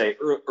you could say,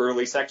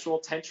 early sexual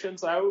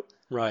tensions out,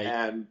 right?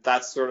 And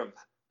that's sort of.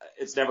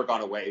 It's never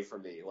gone away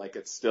from me. Like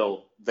it's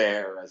still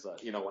there as a,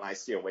 when I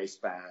see a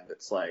waistband,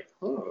 it's like,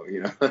 oh,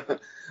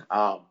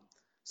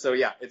 so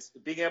yeah, it's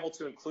being able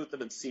to include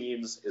them in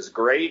scenes is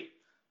great.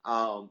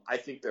 I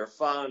think they're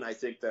fun. I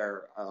think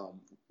they're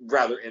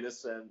rather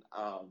innocent.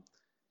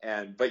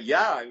 But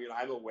yeah, I mean,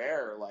 I'm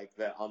aware like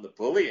that on the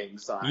bullying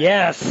side,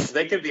 yes,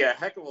 they can be a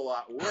heck of a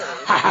lot worse.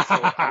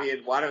 So, I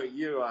mean, why don't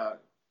you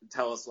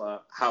tell us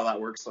how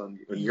that works on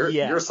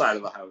your side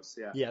of the house?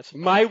 Yeah. Yes,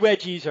 my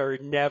wedgies are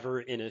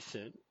never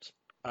innocent.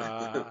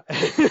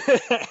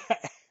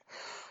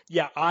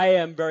 Yeah, I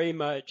am very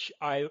much.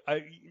 I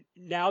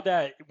now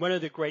that one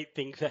of the great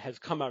things that has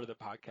come out of the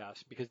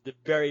podcast, because the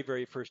very,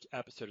 very first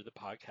episode of the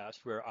podcast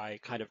where I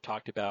kind of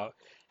talked about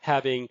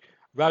having,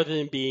 rather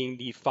than being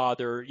the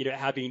father,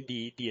 having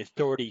the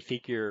authority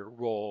figure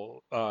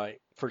role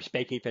for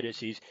spanking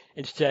fetishes,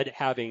 instead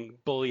having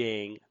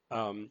bullying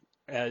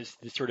as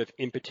the sort of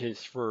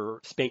impetus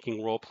for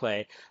spanking role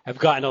play. I've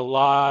gotten a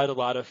lot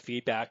of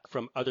feedback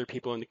from other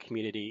people in the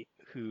community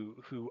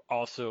who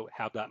also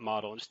have that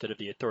model instead of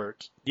the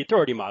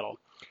authority model.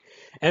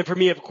 And for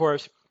me, of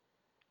course,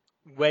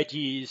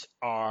 wedgies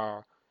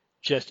are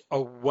just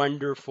a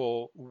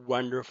wonderful,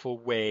 wonderful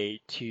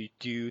way to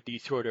do the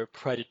sort of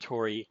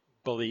predatory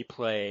bully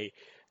play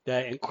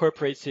that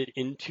incorporates it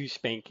into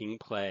spanking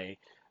play,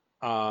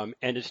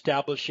 and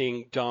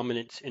establishing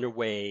dominance in a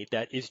way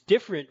that is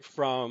different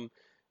from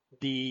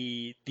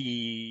the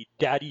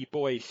daddy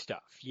boy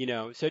stuff,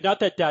 So not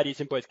that daddies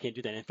and boys can't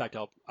do that. In fact,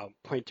 I'll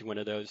point to one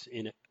of those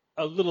in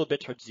a little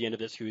bit towards the end of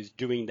this who is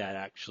doing that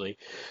actually.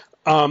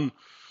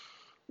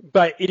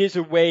 But it is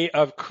a way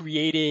of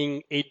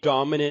creating a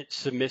dominant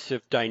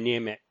submissive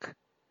dynamic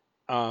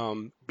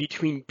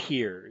between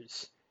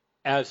peers,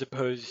 as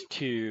opposed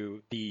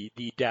to the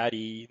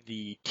daddy,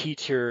 the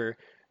teacher,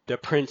 the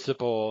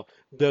principal,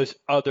 those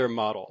other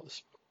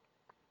models.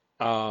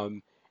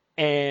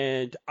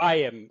 And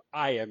I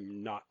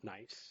am not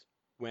nice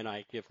when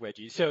I give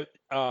wedgies. So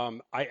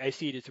I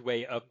see it as a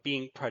way of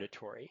being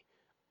predatory.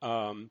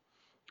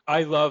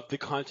 I love the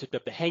concept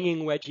of the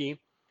hanging wedgie,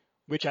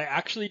 which I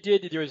actually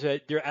did.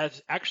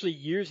 Actually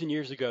years and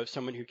years ago,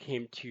 someone who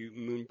came to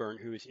Moonburn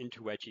who was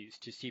into wedgies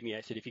to see me.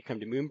 I said, if you come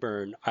to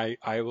Moonburn,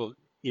 I will,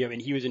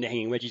 and he was into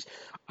hanging wedgies.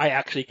 I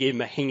actually gave him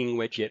a hanging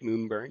wedgie at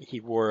Moonburn. He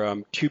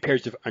wore 2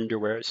 pairs of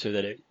underwear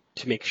to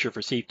make sure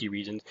for safety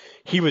reasons.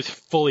 He was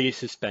fully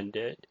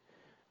suspended,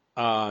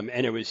 and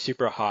it was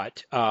super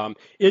hot. It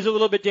is a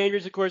little bit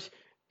dangerous, of course.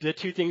 The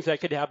two things that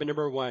could happen: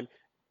 number one,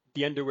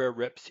 the underwear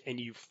rips and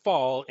you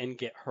fall and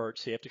get hurt,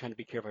 so you have to kind of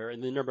be careful here.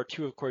 And then number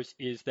two, of course,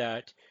 is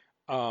that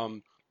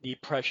the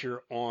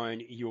pressure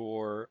on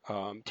your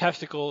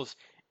testicles,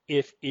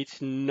 if it's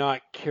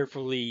not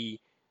carefully,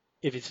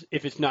 if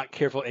it's not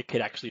careful, it could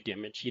actually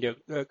damage,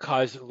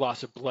 cause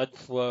loss of blood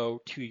flow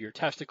to your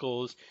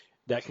testicles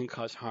that can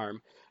cause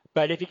harm.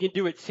 But if you can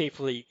do it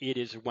safely, it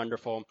is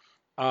wonderful.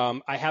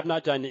 I have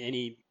not done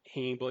any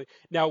hanging bully.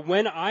 Now,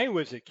 when I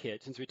was a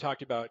kid, since we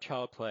talked about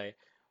child play,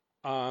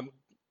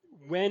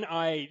 when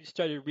I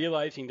started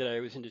realizing that I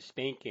was into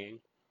spanking,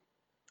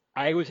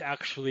 I was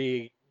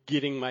actually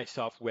giving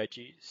myself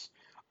wedgies.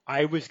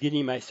 I was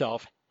getting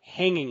myself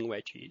hanging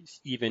wedgies,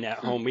 even at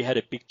home. We had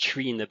a big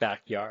tree in the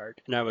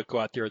backyard, and I would go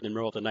out there in the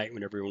middle of the night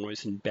when everyone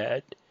was in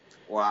bed.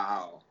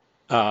 Wow.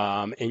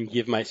 And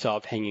give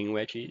myself hanging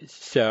wedgies.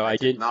 So I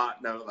did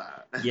not know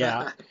that.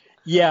 Yeah.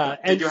 Yeah.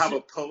 Did you have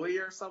a pulley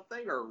or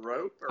something, or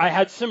rope? I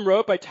had some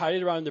rope. I tied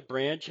it around the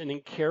branch and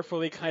then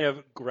carefully kind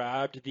of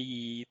grabbed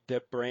the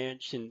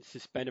branch and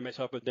suspended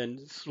myself, but then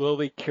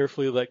slowly,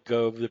 carefully let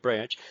go of the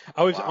branch.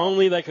 I was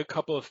only like a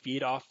couple of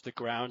feet off the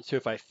ground, so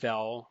if I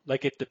fell,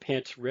 like if the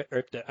pants ripped or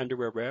if the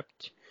underwear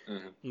ripped,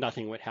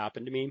 nothing would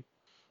happen to me.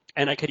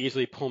 And I could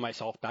easily pull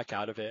myself back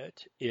out of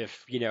it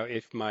if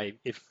my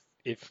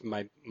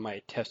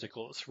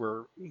testicles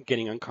were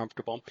getting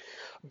uncomfortable.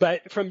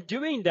 But from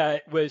doing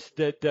that was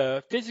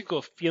the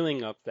physical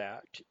feeling of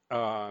that,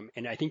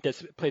 and I think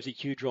that plays a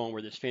huge role in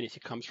where this fantasy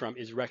comes from,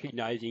 is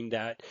recognizing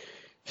that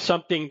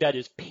something that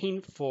is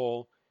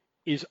painful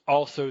is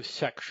also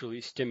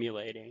sexually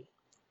stimulating.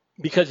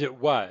 Because it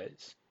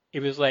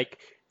was like,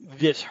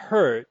 this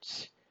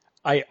hurts,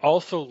 I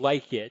also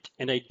like it,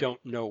 and I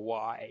don't know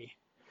why.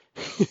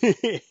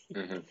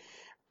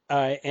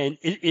 And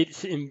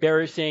it's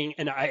embarrassing,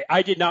 and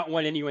I did not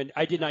want anyone.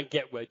 I did not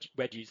get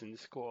wedgies in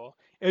school.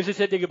 It was just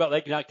a thing about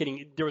like not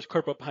getting. There was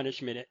corporal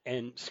punishment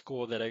in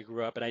school that I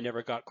grew up, and I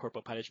never got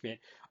corporal punishment.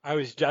 I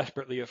was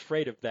desperately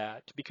afraid of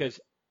that because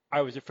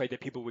I was afraid that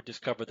people would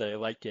discover that I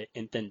liked it,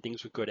 and then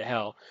things would go to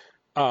hell.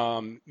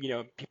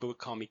 People would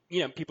call me.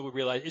 People would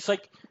realize it's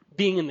like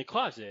being in the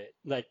closet,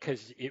 like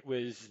because it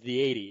was the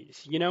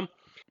 '80s.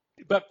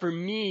 But for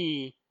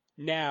me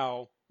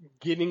now,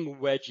 giving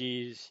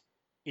wedgies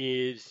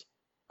is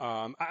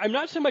I'm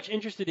not so much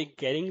interested in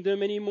getting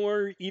them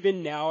anymore.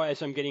 Even now,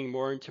 as I'm getting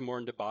more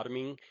into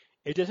bottoming,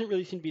 it doesn't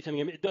really seem to be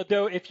something.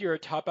 Though, if you're a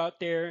top out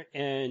there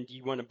and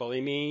you want to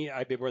bully me,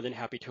 I'd be more than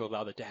happy to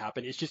allow that to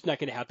happen. It's just not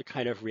going to have the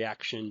kind of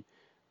reaction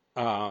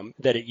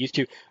that it used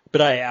to.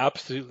 But I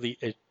absolutely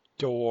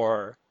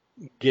adore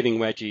giving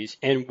wedgies,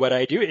 and what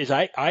I do is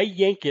I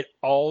yank it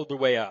all the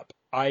way up.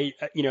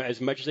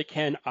 As much as I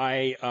can,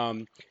 I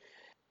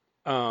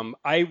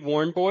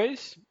warn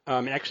boys,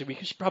 and actually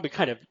we should probably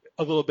kind of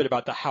a little bit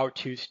about the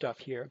how-to stuff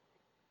here.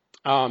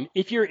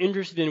 If you're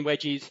interested in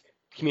wedgies,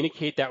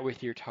 communicate that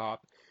with your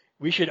top.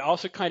 We should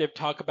also kind of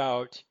talk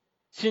about,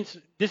 since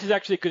this is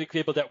actually a good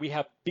example that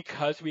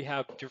because we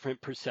have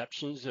different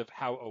perceptions of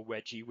how a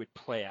wedgie would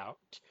play out,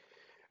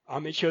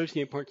 it shows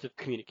the importance of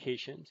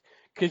communications.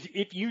 Because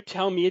if you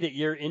tell me that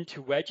you're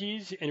into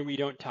wedgies and we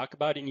don't talk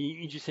about it and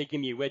you just say,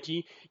 give me a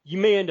wedgie, you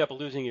may end up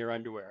losing your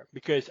underwear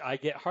because I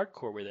get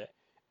hardcore with it.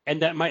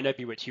 And that might not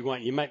be what you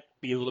want. You might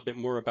be a little bit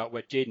more about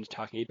what Jaden's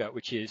talking about,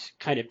 which is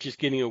kind of just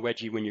giving a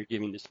wedgie when you're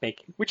giving the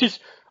spanking, which is,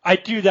 I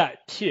do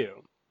that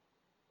too.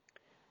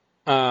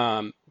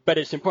 But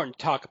it's important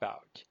to talk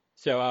about.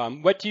 So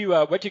what do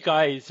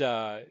guys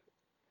tell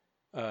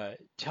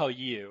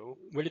you?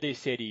 What do they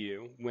say to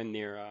you when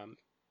they're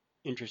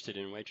interested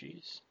in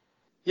wedgies?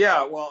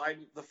 Yeah, well,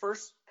 the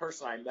first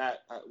person I met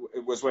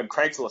it was when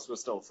Craigslist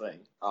was still a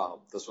thing.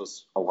 This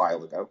was a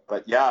while ago,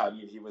 but yeah, I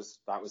mean,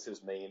 that was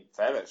his main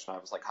fetish, and I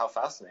was like, how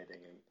fascinating.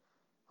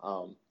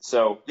 And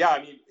so yeah,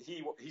 I mean,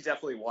 he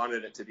definitely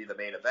wanted it to be the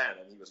main event,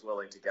 and he was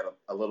willing to get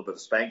a little bit of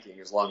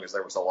spanking as long as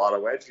there was a lot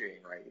of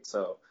wedging, right?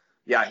 So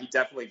yeah, he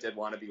definitely did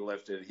want to be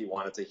lifted. He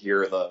wanted to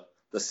hear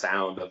the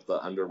sound of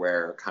the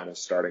underwear kind of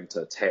starting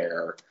to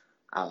tear,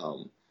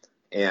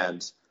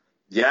 and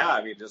yeah,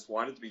 I mean, just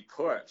wanted to be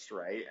pushed,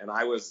 right? And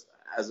I was,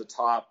 as a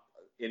top,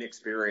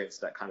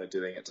 inexperienced at kind of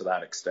doing it to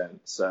that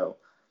extent. So,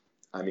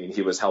 I mean,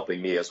 he was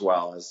helping me as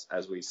well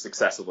as we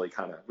successively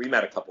we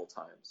met a couple of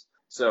times.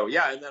 So,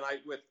 yeah, and then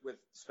with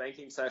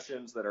spanking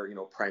sessions that are,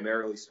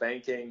 primarily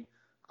spanking,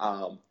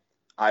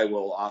 I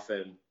will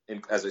often,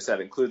 as I said,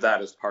 include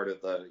that as part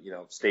of the,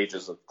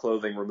 stages of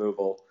clothing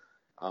removal.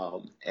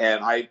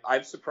 And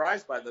I'm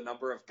surprised by the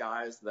number of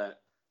guys that,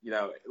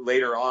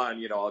 later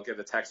on, I'll get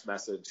a text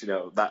message,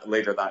 that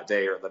later that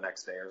day or the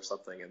next day or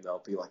something, and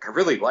they'll be like, I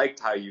really liked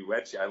how you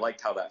wedged. I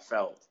liked how that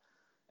felt.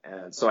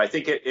 And so I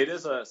think it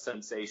is a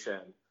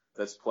sensation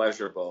that's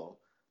pleasurable.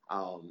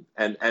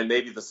 And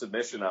maybe the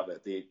submission of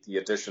it, the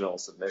additional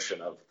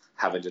submission of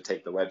having to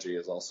take the wedgie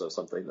is also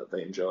something that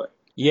they enjoy.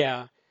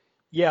 Yeah.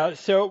 Yeah.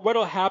 So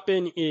what'll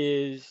happen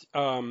is,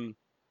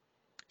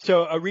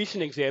 so a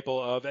recent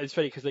example of, it's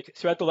funny because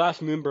so at the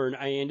last Moonburn,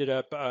 I ended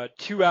up,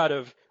 two out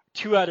of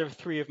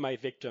three of my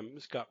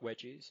victims got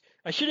wedgies.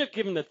 I should have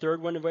given the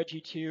third one a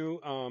wedgie too,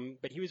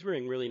 but he was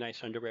wearing really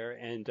nice underwear,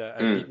 and I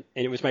didn't,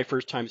 and it was my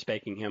first time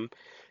spanking him,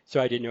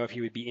 so I didn't know if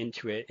he would be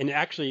into it. And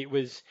actually,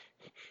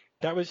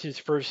 that was his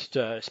first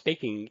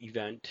spanking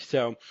event,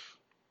 so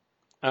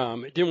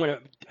I didn't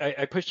want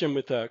to. I pushed him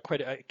with I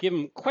gave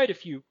him quite a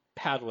few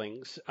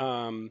paddlings,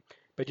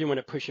 but didn't want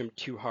to push him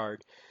too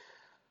hard.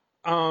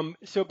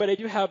 But I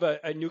do have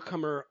a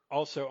newcomer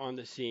also on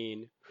the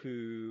scene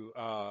who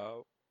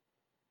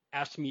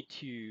asked me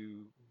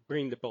to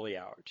bring the bully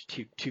out,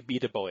 to be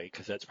the bully,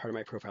 because that's part of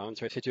my profile. And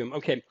so I said to him,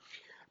 okay,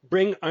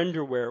 bring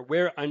underwear,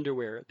 wear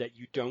underwear that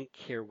you don't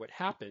care what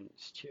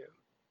happens to.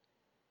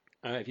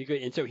 If you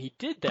could, and so he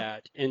did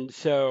that. And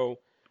so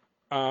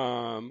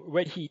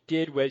what he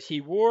did was he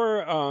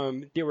wore,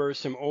 there were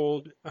some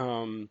old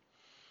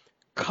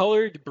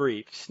colored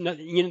briefs.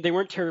 They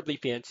weren't terribly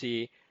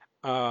fancy.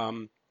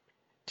 To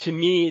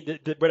me,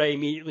 what I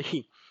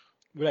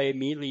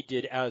immediately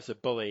did as a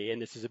bully,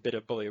 and this is a bit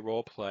of bully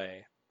role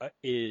play,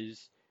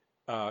 is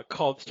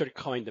started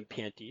calling them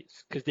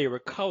panties because they were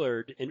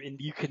colored, and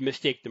you could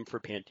mistake them for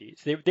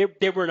panties.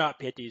 They were not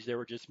panties; they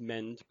were just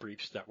men's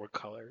briefs that were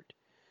colored.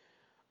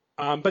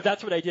 But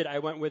that's what I did. I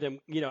went with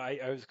him.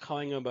 I was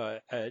calling him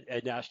a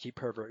nasty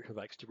pervert who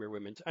likes to wear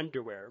women's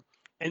underwear,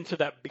 and so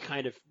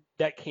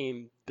that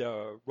came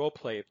the role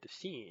play of the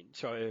scene.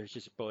 So I was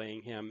just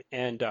bullying him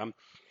and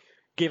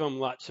gave him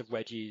lots of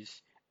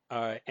wedgies.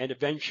 And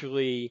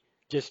eventually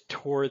just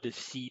tore the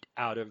seat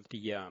out of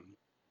the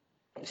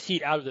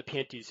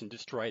panties and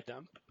destroyed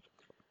them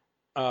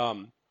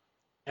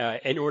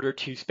in order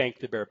to spank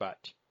the bare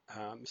butt.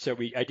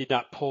 I did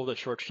not pull the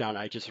shorts down;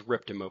 I just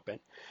ripped them open.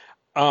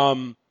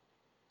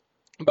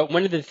 But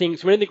one of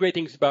the great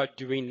things about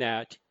doing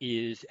that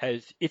is,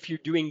 as if you're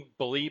doing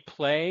bully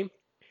play,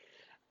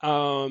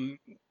 when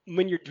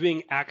you're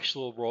doing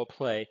actual role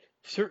play,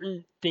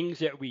 certain things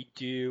that we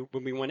do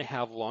when we want to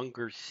have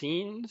longer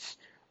scenes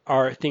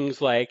are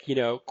things like,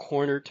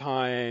 corner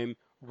time,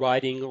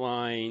 writing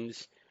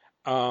lines,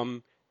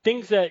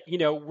 things that,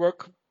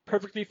 work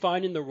perfectly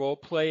fine in the role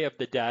play of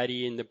the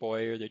daddy and the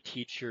boy or the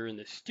teacher and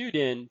the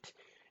student.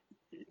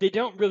 They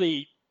don't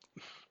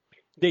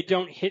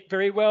hit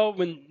very well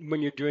when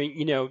you're doing,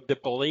 the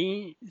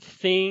bully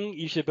thing.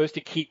 You're supposed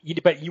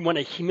to but you want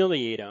to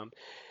humiliate them.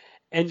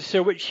 And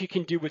so what you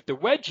can do with the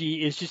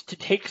wedgie is just to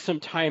take some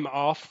time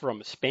off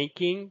from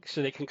spanking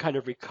so they can kind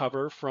of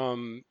recover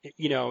from,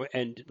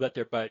 and let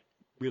their butt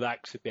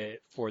relax a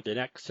bit for the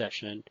next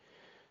session,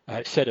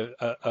 set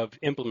of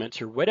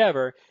implements or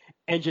whatever,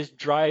 and just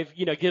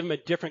give them a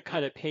different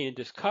kind of pain and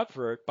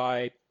discomfort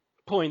by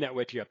pulling that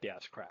wedgie up the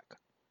ass crack.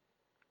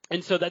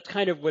 And so that's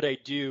kind of what I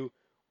do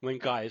when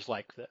guys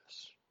like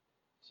this.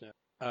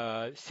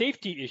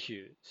 Safety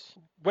issues.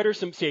 What are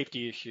some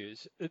safety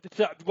issues?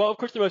 Well, of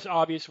course, the most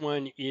obvious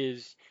one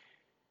is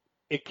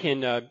it can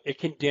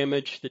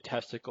damage the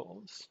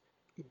testicles.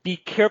 Be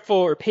careful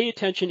or pay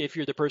attention if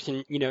you're the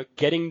person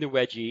getting the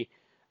wedgie.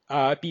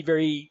 Be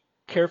very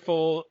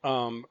careful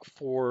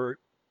for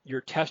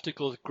your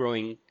testicles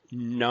growing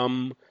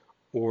numb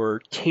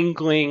or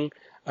tingling.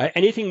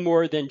 Anything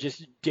more than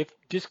just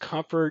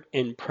discomfort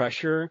and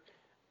pressure.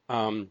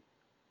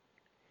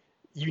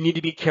 You need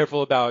to be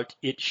careful about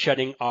it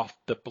shutting off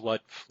the blood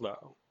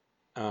flow,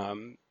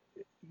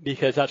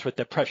 because that's what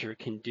the pressure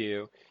can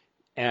do,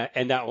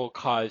 and that will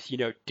cause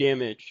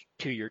damage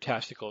to your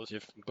testicles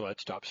if blood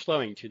stops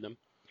flowing to them.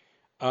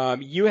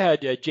 You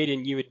had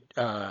Jaden, you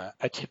had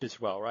a tip as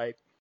well, right?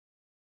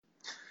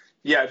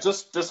 Yeah,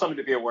 just something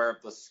to be aware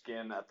of the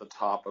skin at the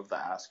top of the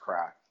ass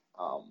crack,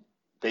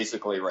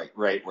 basically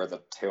right where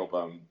the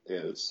tailbone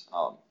is.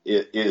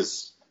 It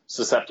is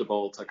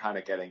susceptible to kind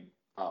of getting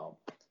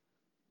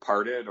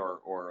parted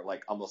or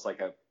like almost like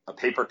a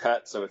paper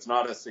cut. So it's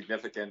not a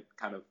significant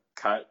kind of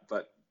cut,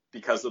 but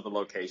because of the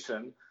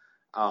location,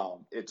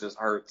 it just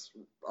hurts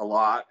a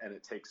lot, and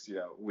it takes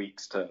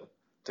weeks to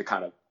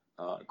kind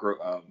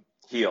of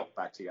heal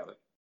back together.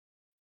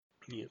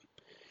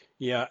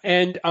 Yeah,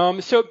 and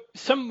so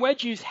some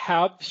wedgies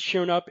have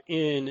shown up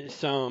in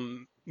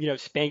some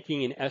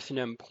spanking and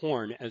S&M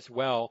porn as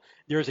well.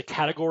 There's a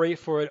category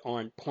for it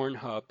on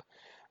Pornhub.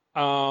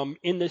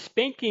 In the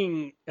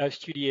spanking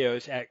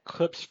studios at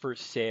Clips for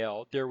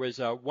Sale, there was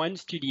one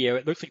studio.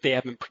 It looks like they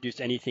haven't produced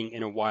anything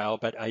in a while,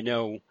 but I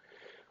know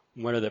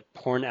one of the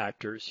porn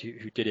actors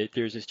who did it.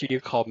 There's a studio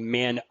called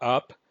Man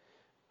Up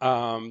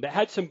that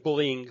had some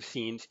bullying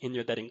scenes in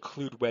there that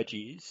include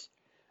wedgies.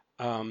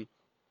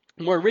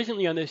 More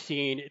recently on this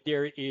scene,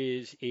 there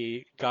is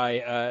a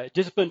guy,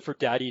 Discipline for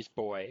Daddy's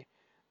Boy,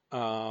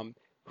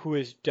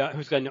 who's got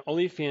an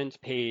OnlyFans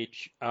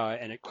page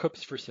and a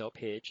Clips for Sale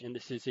page, and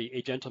this is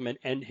a gentleman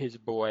and his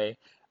boy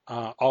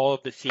All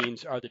of the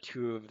scenes are the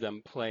two of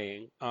them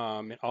playing,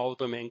 and all of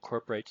them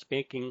incorporate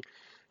spanking.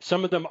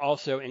 Some of them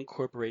also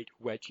incorporate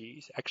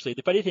wedgies. Actually,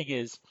 the funny thing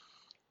is,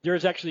 there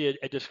is actually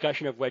a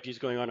discussion of wedgies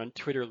going on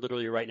Twitter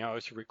literally right now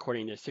as we're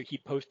recording this. So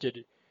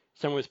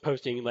someone was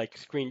posting like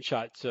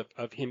screenshots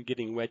of him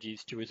giving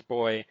wedgies to his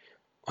boy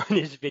on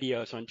his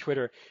videos on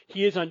Twitter.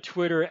 He is on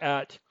Twitter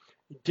at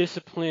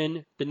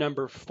discipline, the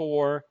number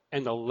 4,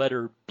 and the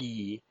letter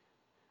B.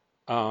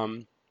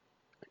 But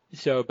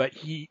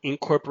he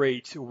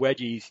incorporates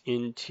wedgies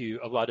into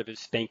a lot of his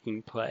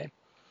spanking play.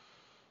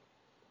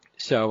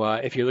 So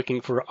if you're looking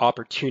for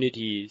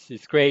opportunities,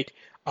 it's great.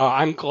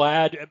 I'm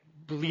glad,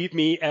 believe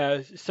me,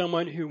 as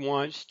someone who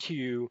wants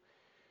to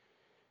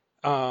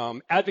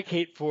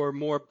advocate for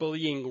more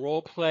bullying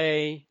role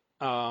play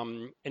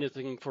and is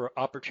looking for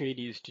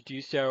opportunities to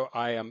do so,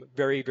 I am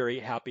very, very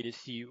happy to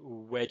see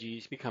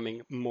wedgies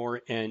becoming more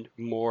and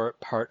more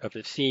part of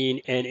the scene.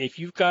 And if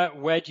you've got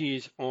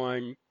wedgies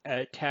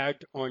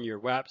tagged on your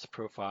WAPS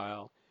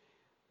profile,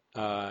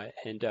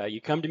 and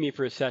you come to me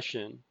for a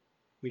session,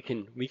 we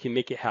can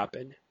make it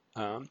happen.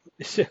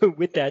 So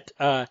with that,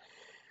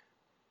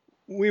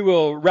 we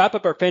will wrap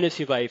up our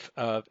fantasy life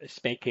of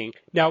spanking.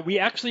 Now, we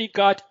actually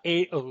got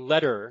a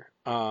letter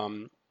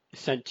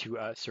sent to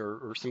us,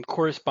 or some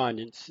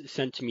correspondence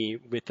sent to me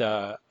with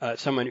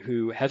someone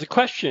who has a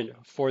question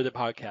for the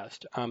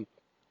podcast.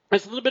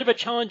 It's a little bit of a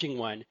challenging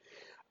one,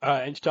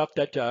 and stuff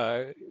that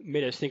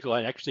made us think a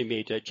lot. Actually,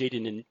 made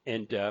Jaden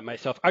and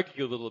myself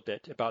argue a little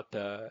bit about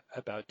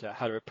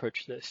how to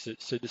approach this.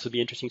 So this will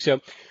be interesting. So.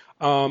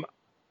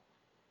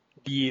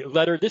 The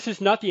letter, this is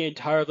not the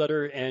entire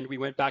letter, and we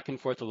went back and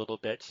forth a little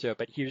bit.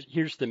 But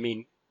here's the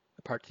main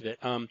parts of it.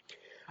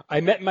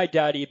 I met my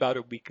daddy about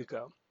a week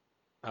ago.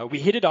 We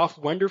hit it off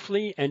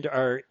wonderfully and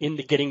are in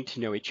the getting to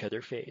know each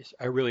other phase.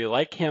 I really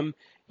like him.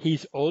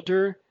 He's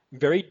older,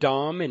 very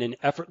dom in an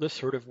effortless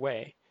sort of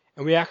way,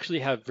 and we actually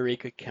have very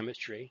good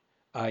chemistry.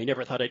 I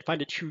never thought I'd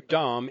find a true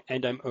dom,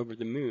 and I'm over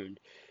the moon.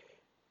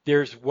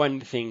 There's one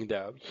thing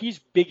though. He's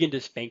big into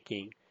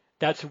spanking.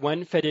 That's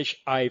one fetish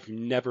I've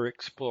never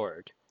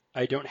explored.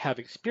 I don't have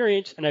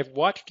experience, and I've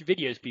watched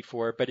videos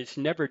before, but it's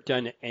never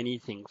done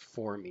anything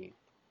for me.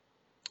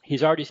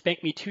 He's already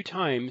spanked me 2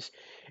 times,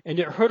 and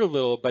it hurt a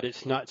little, but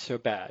it's not so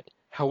bad.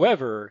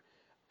 However,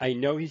 I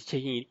know he's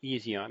taking it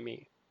easy on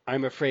me.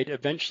 I'm afraid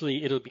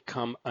eventually it'll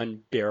become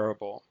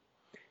unbearable.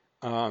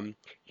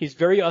 He's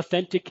very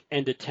authentic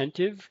and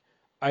attentive.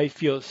 I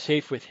feel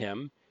safe with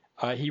him.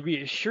 He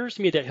reassures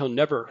me that he'll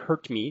never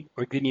hurt me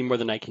or give me more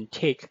than I can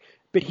take,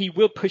 but he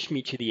will push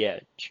me to the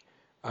edge.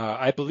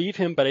 I believe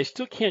him, but I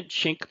still can't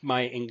shake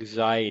my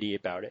anxiety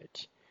about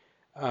it.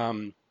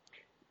 I'm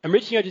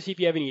reaching out to see if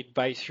you have any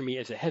advice for me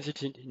as a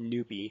hesitant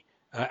newbie.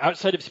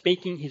 Outside of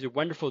spanking, he's a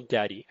wonderful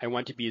daddy. I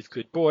want to be his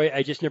good boy.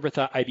 I just never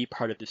thought I'd be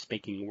part of the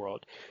spanking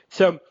world.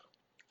 So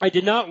I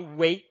did not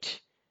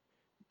wait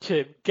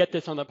to get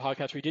this on the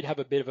podcast. We did have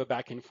a bit of a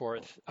back and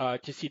forth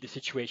to see the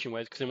situation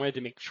was, because I wanted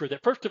to make sure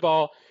that, first of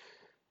all,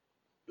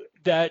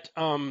 that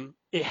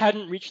it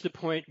hadn't reached the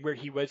point where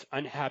he was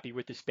unhappy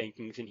with the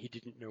spankings and he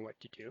didn't know what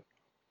to do.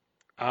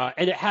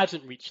 And it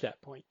hasn't reached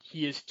that point.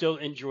 He is still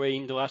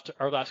enjoying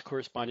our last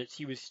correspondence.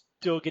 He was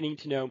still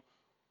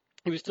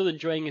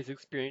enjoying his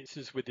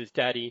experiences with his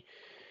daddy.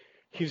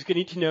 He was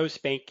getting to know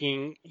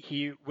spanking.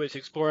 He was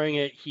exploring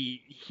it.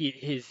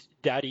 His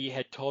daddy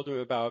had told him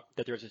about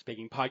that there was a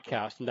spanking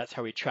podcast, and that's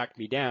how he tracked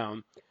me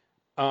down.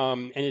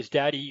 And his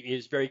daddy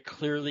is very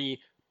clearly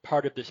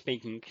part of the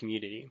spanking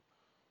community.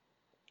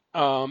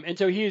 And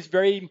so he is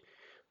very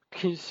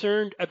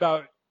concerned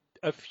about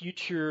a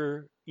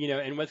future,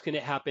 and what's going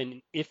to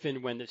happen if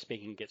and when the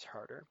spanking gets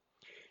harder.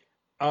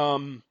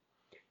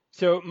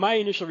 So my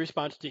initial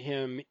response to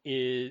him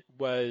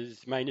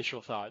my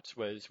initial thoughts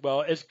was,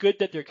 well, it's good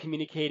that they're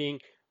communicating.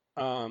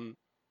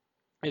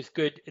 It's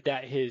good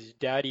that his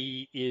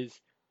daddy is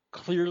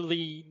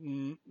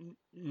clearly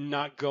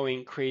not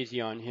going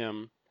crazy on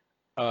him.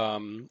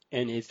 And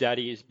his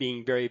daddy is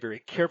being very, very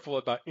careful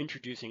about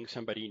introducing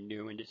somebody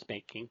new into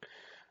spanking.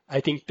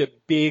 I think the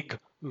big,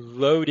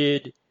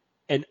 loaded,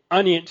 and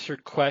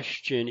unanswered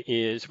question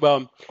is,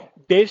 well,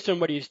 based on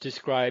what he's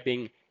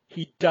describing,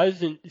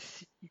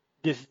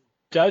 this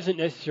doesn't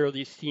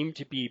necessarily seem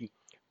to be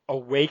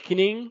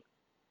awakening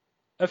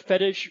a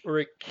fetish or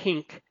a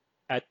kink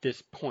at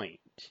this point.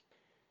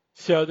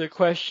 So the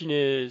question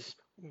is,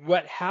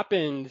 what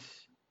happens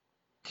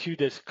to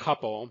this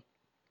couple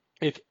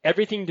if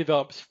everything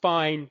develops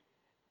fine,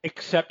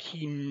 except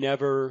he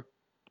never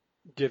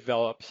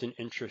develops an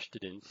interest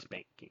in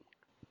spanking?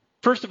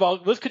 First of all,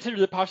 let's consider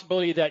the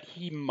possibility that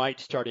he might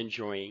start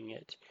enjoying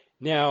it.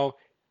 Now,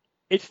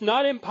 it's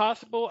not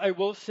impossible, I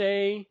will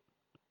say,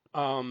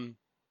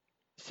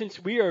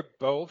 since we are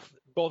both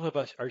of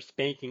us are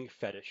spanking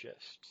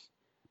fetishists,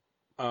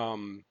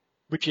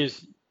 which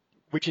is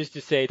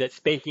to say that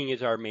spanking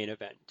is our main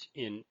event.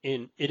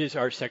 It is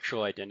our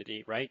sexual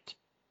identity, right?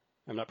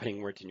 I'm not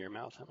putting words in your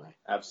mouth, am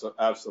I?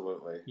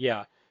 Absolutely.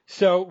 Yeah.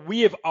 So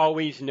we have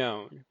always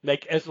known,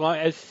 like as long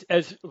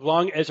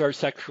as our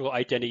sexual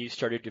identity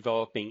started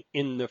developing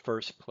in the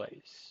first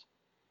place,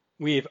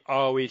 we have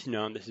always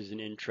known this is an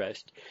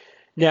interest.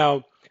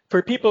 Now,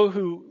 for people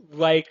who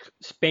like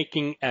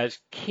spanking as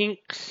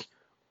kinks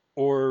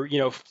or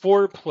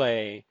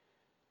foreplay,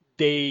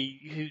 they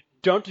who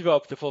don't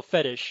develop the full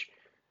fetish,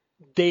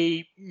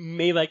 they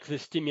may like the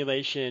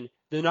stimulation.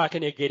 They're not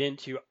going to get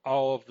into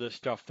all of the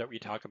stuff that we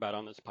talk about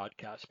on this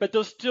podcast, but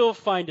they'll still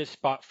find a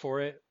spot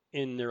for it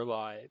in their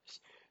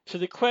lives. So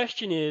the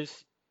question is,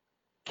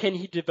 can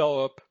he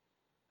develop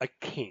a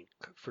kink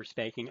for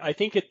spanking? I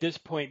think at this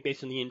point,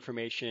 based on the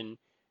information,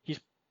 he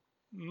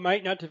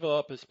might not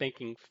develop a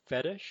spanking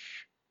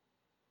fetish.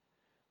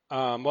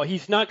 Well,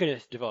 he's not going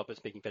to develop a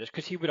spanking fetish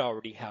because he would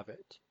already have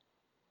it.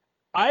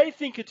 I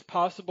think it's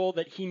possible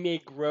that he may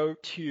grow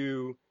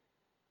to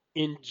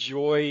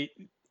enjoy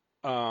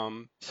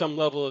some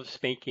level of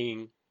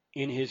spanking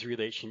in his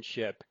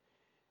relationship,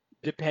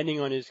 depending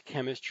on his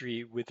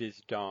chemistry with his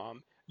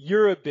dom.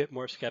 You're a bit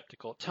more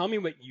skeptical. Tell me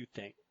what you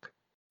think.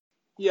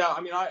 Yeah,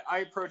 I mean, I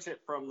approach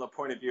it from the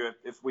point of view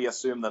if we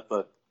assume that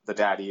the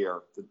daddy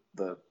or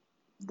the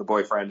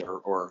boyfriend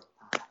or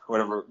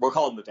whatever, we'll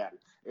call him the daddy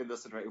in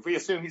this situation. If we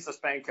assume he's a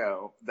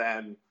spanko,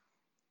 then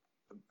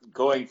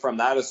going from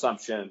that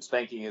assumption,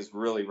 spanking is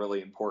really,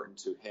 really important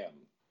to him.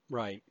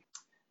 Right.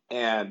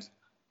 And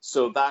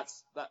so that.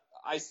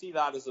 I see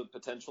that as a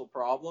potential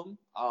problem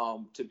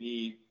to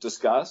be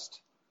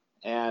discussed.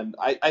 And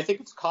I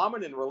think it's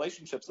common in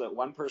relationships that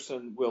one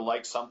person will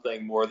like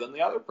something more than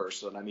the other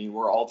person. I mean,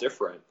 we're all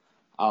different.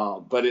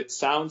 But it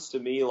sounds to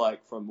me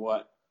like from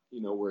what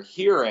we're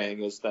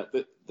hearing is that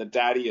the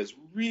daddy is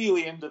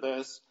really into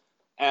this,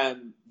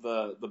 and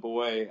the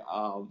boy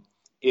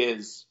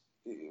is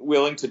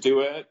willing to do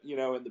it,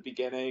 in the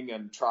beginning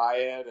and try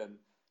it,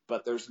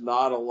 but there's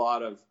not a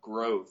lot of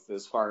growth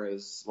as far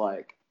as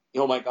like,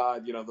 oh my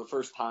God, the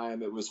first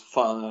time it was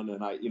fun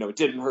and it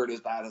didn't hurt as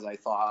bad as I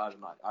thought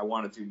and I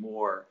want to do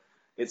more.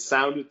 It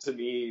sounded to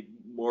me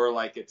more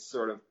like it's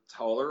sort of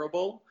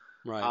tolerable.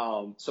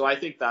 Right. So I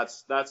think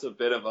that's a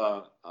bit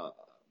of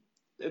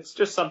it's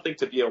just something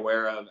to be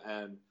aware of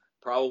and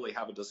probably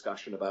have a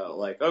discussion about,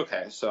 like,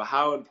 okay, so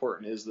how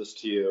important is this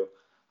to you?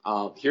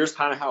 Here's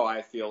kind of how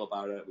I feel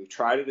about it. We've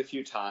tried it a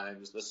few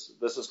times.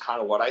 This is kind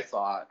of what I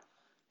thought.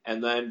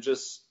 And then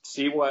just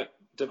see what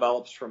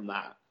develops from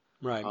that.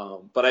 Right.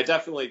 But I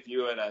definitely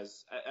view it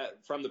as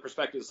from the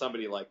perspective of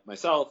somebody like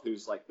myself,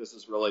 who's like, this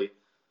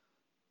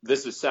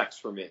is sex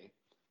for me.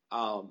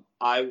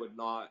 I would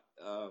not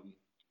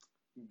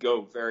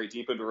go very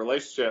deep into a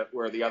relationship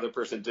where the other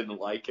person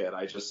didn't like it.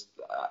 I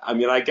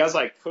guess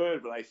I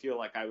could, but I feel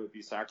like I would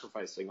be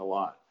sacrificing a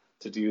lot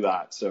to do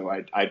that. So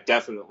I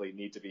definitely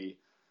need to be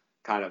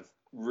kind of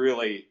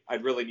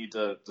I'd really need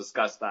to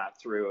discuss that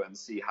through and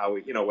see how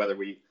we, whether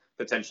we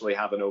potentially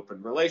have an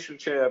open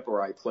relationship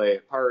or I play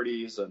at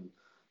parties and,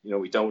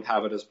 we don't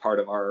have it as part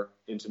of our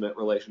intimate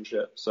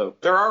relationship. So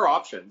there are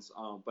options,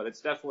 but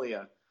it's definitely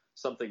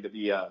something to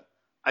be,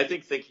 I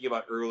think, thinking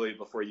about early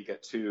before you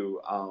get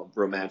too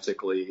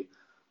romantically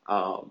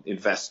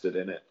invested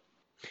in it.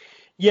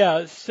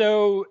 Yeah,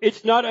 so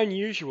it's not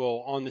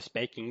unusual on the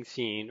spanking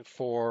scene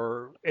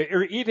or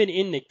even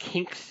in the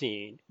kink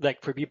scene,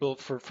 like for people,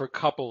 for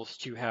couples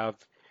to have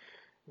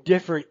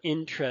different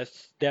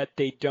interests that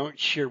they don't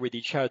share with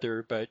each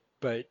other, but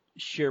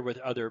share with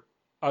other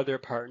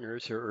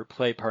partners or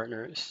play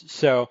partners.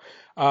 So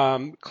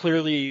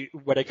clearly,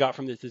 what I got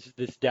from this is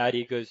this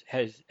daddy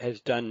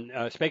has done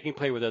spanking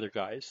play with other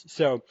guys.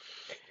 So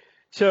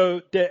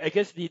I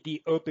guess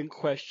the open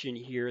question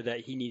here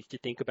that he needs to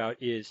think about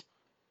is,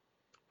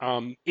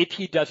 if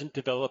he doesn't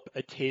develop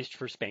a taste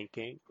for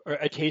spanking or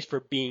a taste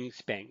for being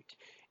spanked.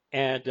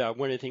 And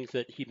one of the things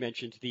that he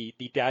mentions, the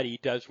daddy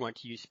does want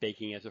to use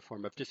spanking as a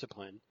form of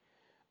discipline,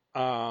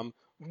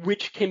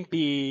 which can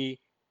be,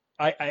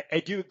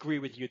 I do agree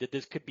with you that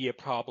this could be a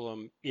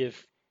problem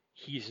if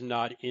he's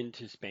not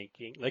into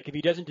spanking. Like if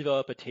he doesn't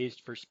develop a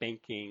taste for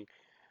spanking,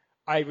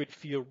 I would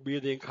feel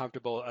really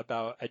uncomfortable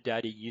about a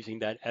daddy using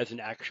that as an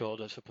actual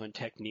discipline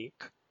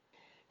technique.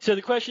 So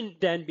the question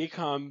then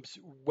becomes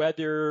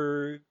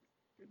whether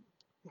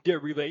their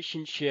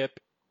relationship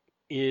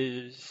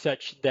is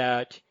such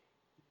that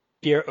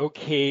they're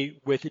okay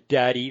with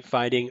daddy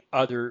finding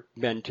other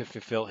men to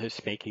fulfill his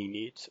spanking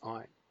needs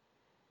on.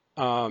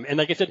 And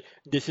like I said,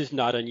 this is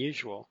not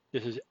unusual.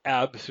 This is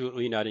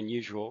absolutely not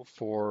unusual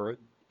for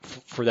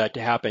that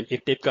to happen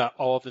if they've got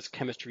all of this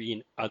chemistry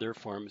in other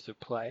forms of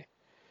play.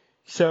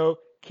 So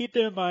keep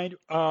that in mind.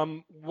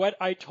 What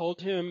I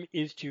told him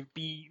is to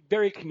be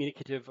very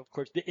communicative. Of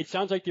course, it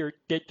sounds like the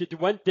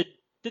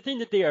thing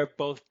that they are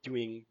both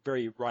doing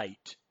very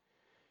right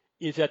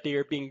is that they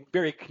are being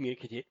very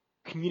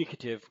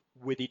communicative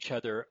with each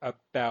other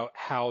about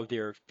how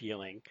they're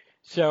feeling.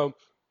 So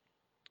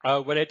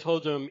what I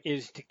told them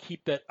is to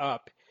keep that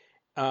up,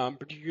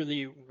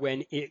 particularly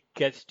when it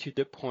gets to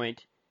the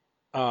point,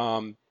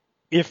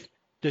 if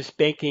the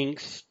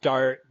spankings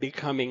start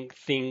becoming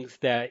things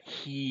that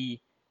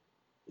he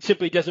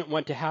simply doesn't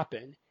want to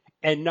happen,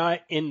 and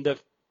not in the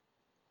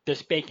the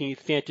spanking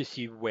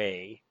fantasy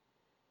way,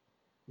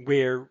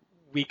 where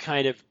we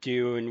kind of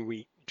do and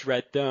we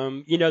dread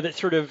them. That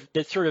sort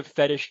of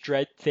fetish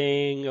dread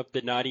thing of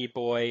the naughty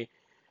boy.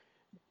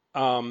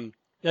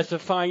 That's a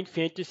fine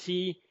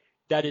fantasy.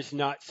 That is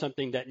not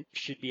something that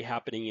should be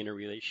happening in a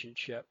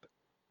relationship.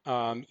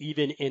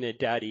 Even in a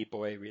daddy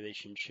boy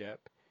relationship,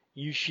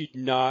 you should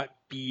not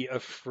be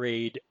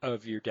afraid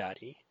of your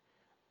daddy.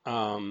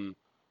 Um,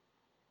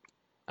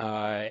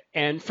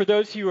 and for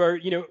those who are,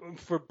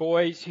 for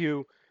boys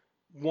who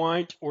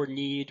want or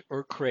need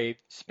or crave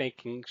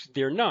spankings,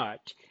 they're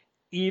not.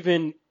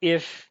 Even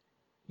if,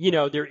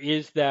 there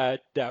is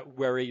that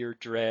worry or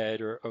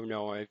dread or, oh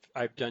no,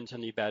 I've done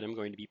something bad, I'm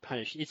going to be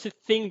punished. It's a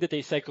thing that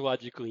they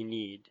psychologically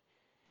need.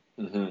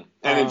 Mm-hmm.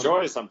 And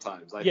enjoy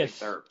sometimes. I think Yes.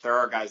 there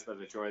are guys that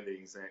enjoy the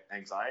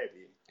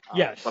anxiety.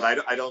 Yes. But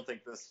I don't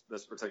think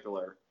this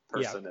particular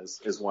person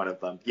is one of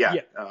them. Yeah.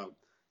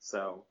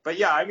 But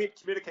yeah, I mean,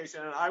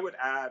 communication, and I would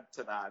add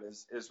to that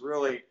is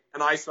really,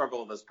 and I struggle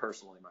with this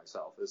personally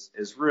myself,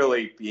 is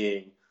really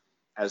being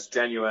as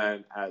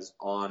genuine, as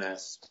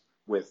honest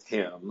with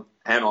him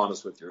and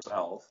honest with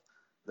yourself.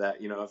 That,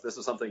 if this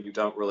is something you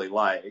don't really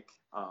like,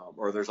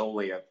 or there's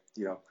only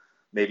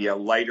maybe a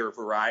lighter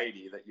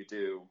variety that you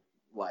do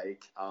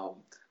like,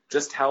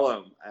 just tell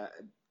him.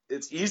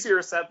 It's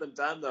easier said than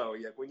done, though.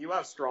 When you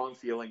have strong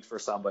feelings for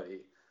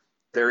somebody,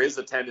 there is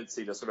a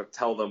tendency to sort of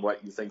tell them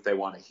what you think they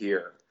want to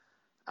hear.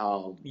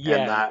 And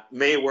that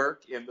may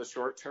work in the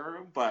short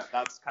term, but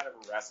that's kind of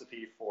a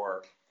recipe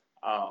for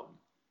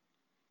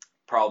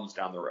problems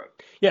down the road.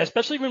 Yeah,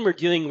 especially when we're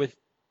dealing with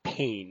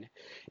pain,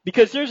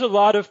 because there's a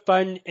lot of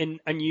fun and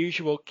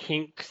unusual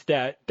kinks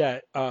that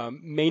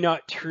may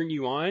not turn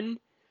you on,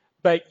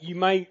 but you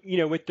might,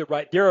 with the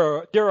right, there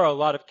are a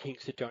lot of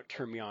kinks that don't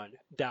turn me on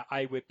that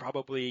I would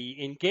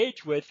probably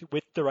engage with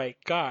the right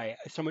guy,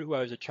 someone who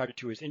I was attracted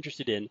to, was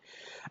interested in,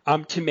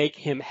 to make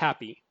him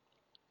happy,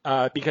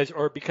 because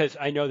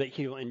I know that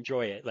he'll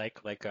enjoy it,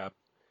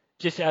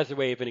 just as a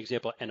way of an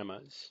example,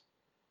 enemas.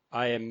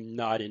 I am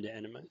not into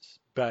enemas,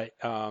 but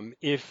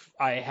if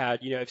I had,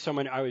 if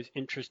someone I was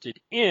interested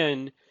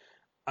in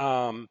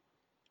um,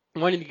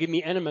 wanted to give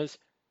me enemas,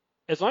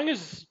 as long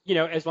as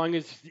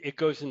it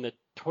goes in the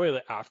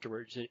toilet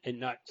afterwards and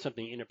not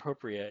something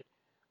inappropriate,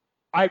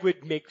 I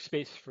would make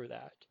space for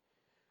that.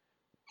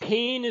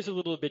 Pain is a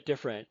little bit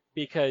different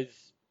because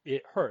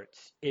it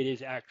hurts. It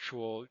is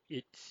actual.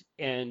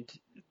 And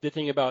the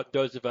thing about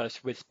those of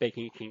us with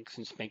spanking kinks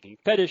and spanking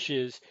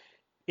fetishes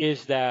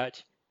is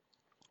that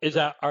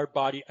our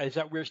body is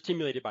that we're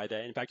stimulated by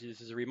that. In fact,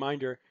 this is a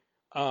reminder.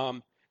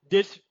 Um,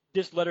 this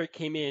letter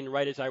came in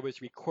right as I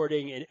was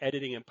recording and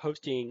editing and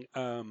posting.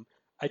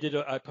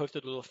 I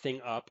posted a little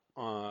thing up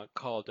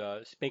called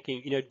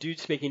Spanking,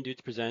 Dudes Spanking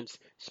Dudes Presents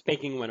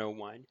Spanking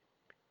 101.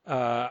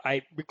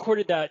 I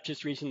recorded that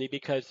just recently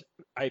because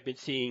we've been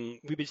seeing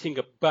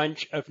a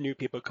bunch of new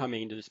people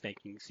coming into the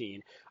spanking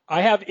scene.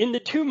 I have, in the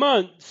 2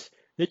 months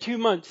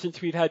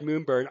since we've had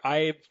Moonburn,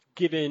 I've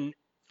given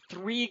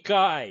 3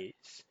 guys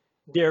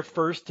their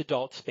first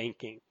adult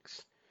spankings.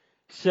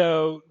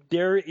 So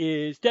there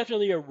is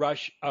definitely a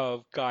rush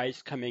of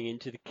guys coming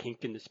into the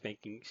kink and the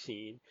spanking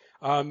scene.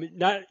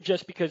 Not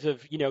just because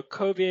of,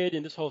 COVID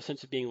and this whole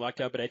sense of being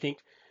locked out, but I think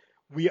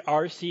we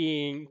are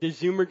seeing the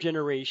Zoomer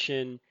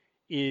generation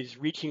is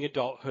reaching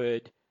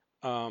adulthood,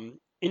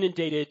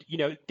 inundated.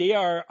 They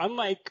are,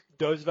 unlike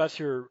those of us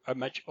who are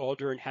much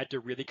older and had to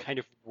really kind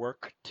of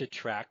work to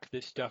track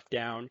this stuff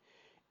down.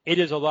 It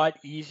is a lot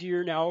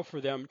easier now for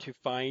them to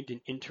find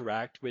and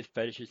interact with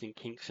fetishes and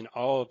kinks and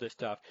all of this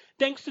stuff,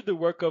 thanks to the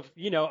work of,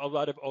 a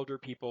lot of older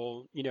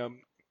people.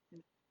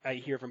 I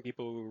hear from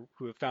people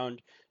who have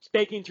found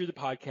spanking through the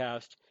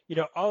podcast,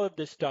 all of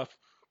this stuff.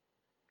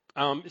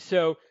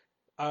 So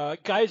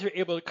guys are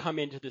able to come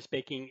into the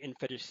spanking and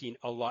fetish scene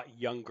a lot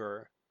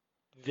younger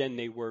than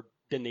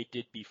they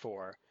did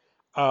before,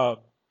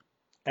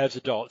 as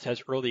adults,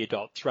 as early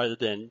adults, rather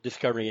than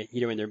discovering it,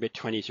 in their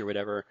mid-20s or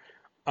whatever.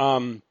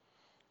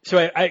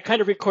 So I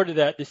kind of recorded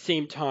that at the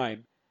same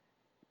time.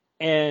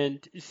 And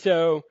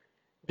so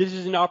this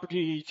is an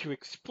opportunity to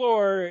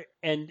explore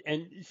and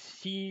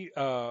see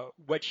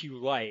what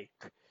you like.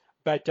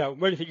 But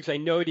one of the things I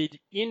noted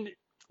in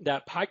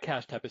that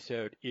podcast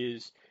episode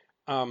is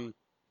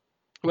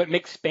what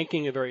makes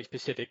spanking a very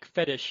specific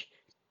fetish,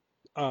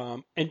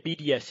 and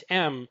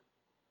BDSM,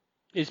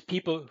 is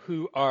people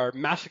who are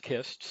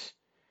masochists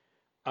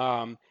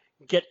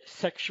get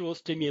sexual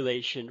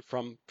stimulation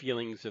from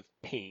feelings of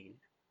pain.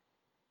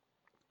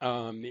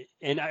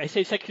 And I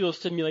say sexual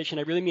stimulation,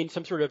 I really mean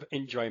some sort of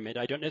enjoyment.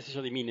 I don't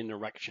necessarily mean an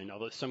erection,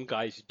 although some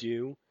guys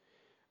do.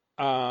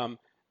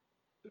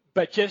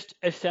 But just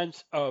a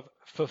sense of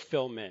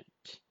fulfillment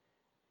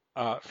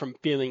from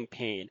feeling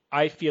pain.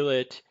 I feel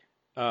it.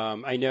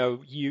 I know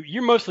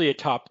you're mostly a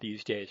top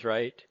these days,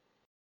 right?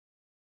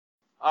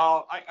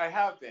 I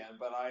have been,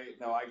 but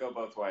I go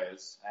both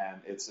ways,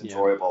 and it's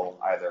enjoyable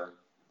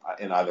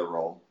in either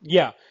role.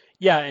 Yeah,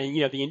 and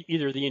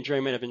either the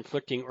enjoyment of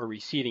inflicting or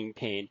receiving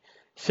pain.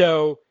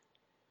 So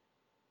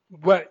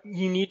What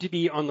you need to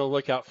be on the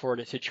lookout for in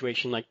a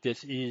situation like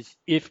this is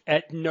if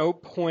at no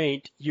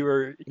point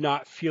you're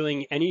not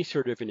feeling any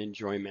sort of an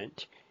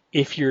enjoyment,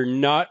 if you're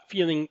not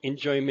feeling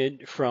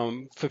enjoyment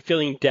from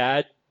fulfilling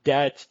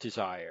dad's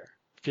desire,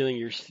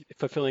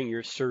 fulfilling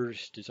your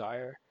sir's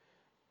desire,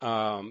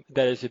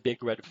 that is a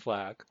big red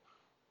flag.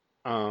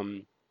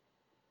 Um,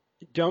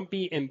 don't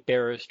be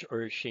embarrassed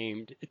or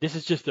ashamed. This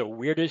is just the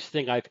weirdest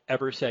thing I've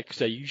ever said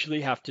because I usually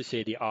have to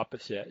say the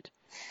opposite.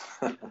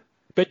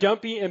 But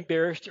don't be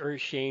embarrassed or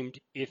ashamed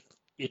if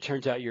it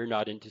turns out you're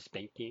not into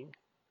spanking.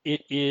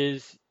 It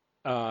is,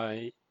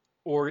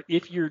 or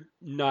if you're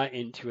not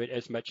into it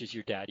as much as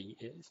your daddy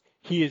is.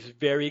 He is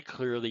very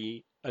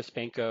clearly a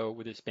spanko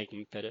with a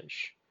spanking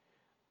fetish.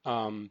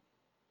 And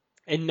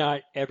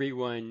not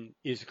everyone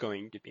is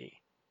going to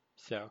be.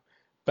 So,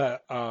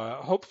 but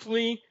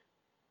hopefully,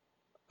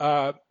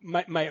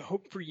 my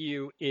hope for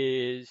you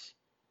is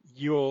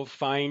you'll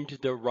find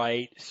the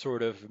right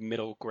sort of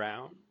middle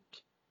ground,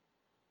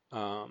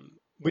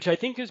 which I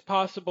think is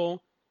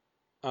possible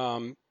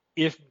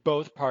if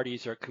both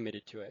parties are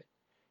committed to it.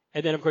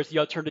 And then, of course, the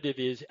alternative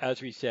is,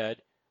 as we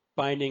said,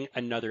 finding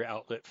another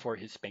outlet for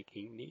his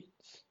spanking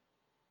needs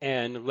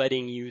and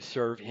letting you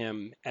serve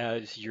him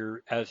as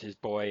his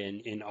boy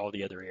in all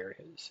the other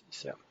areas.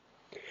 So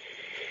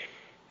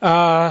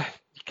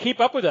keep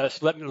up with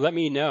us. Let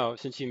me know,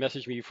 since you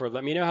messaged me before.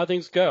 Let me know how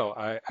things go.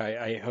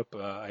 I hope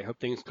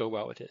things go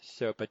well with this.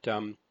 So, but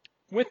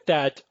with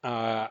that,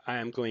 I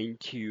am going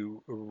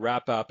to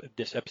wrap up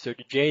this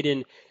episode.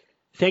 Jaden,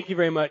 thank you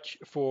very much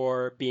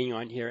for being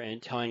on here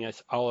and telling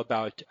us all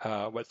about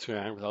what's going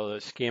on with all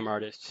those scam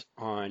artists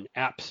on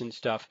apps and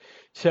stuff.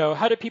 So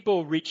how do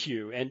people reach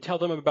you, and tell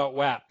them about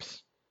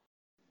WAPS?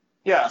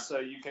 Yeah, so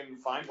you can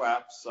find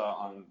WAPS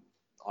on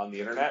the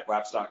internet,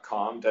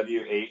 waps.com,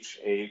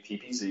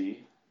 WHAPPZ.com.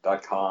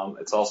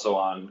 It's also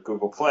on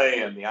Google Play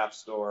and the App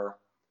Store.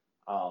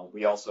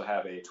 We also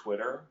have a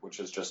Twitter, which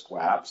is just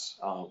WAPS.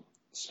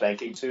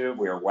 Spanking Tube,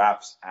 we are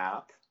WAPS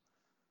app.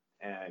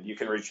 And you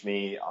can reach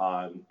me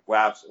on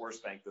WAPS or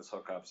Spank This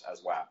Hookups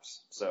as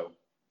WAPS. So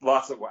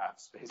lots of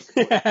WAPS,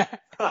 basically.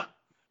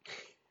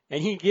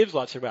 And he gives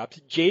lots of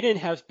WAPS. Jaden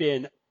has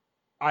been,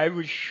 I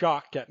was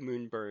shocked at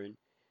Moonburn.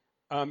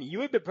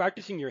 You have been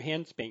practicing your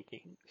hand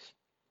spankings.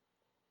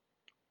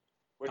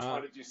 Which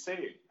one did you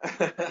see?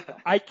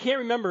 I can't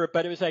remember,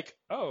 but it was like,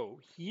 oh,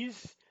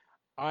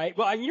 I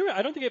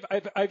don't think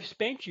I've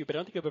spanked you, but I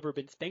don't think I've ever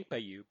been spanked by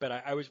you. But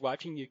I was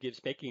watching you give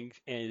spankings,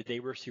 and they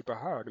were super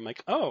hard. I'm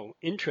like, oh,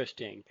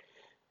 interesting.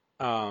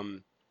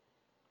 But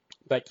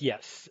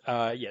yes,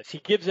 he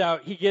gives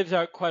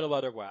out quite a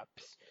lot of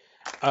WAPs.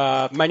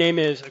 My name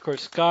is, of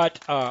course, Scott,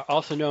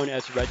 also known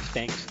as Red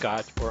Spank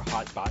Scott or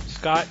Hotbot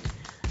Scott.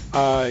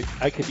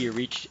 I could be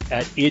reached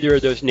at either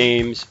of those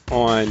names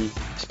on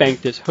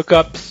Spank This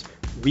Hookups,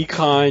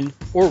 Recon,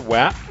 or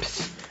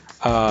WAPs.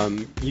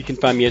 You can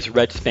find me as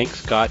Red Spank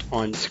Scott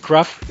on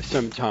Scruff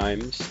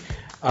sometimes.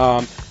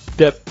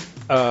 The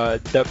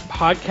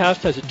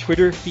podcast has a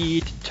Twitter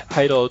feed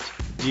titled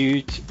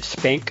Dudes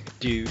Spank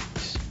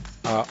Dudes,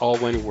 all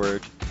one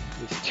word.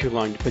 It's too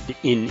long to put the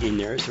in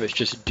there, so it's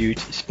just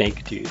Dudes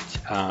Spank Dudes.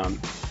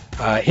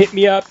 Hit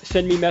me up,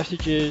 send me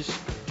messages,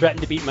 threaten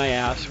to beat my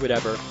ass,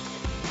 whatever.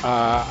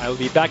 I will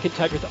be back in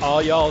touch with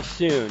all y'all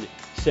soon.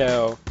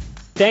 So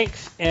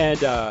thanks,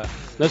 and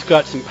let's go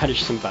out and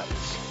punish some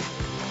butts.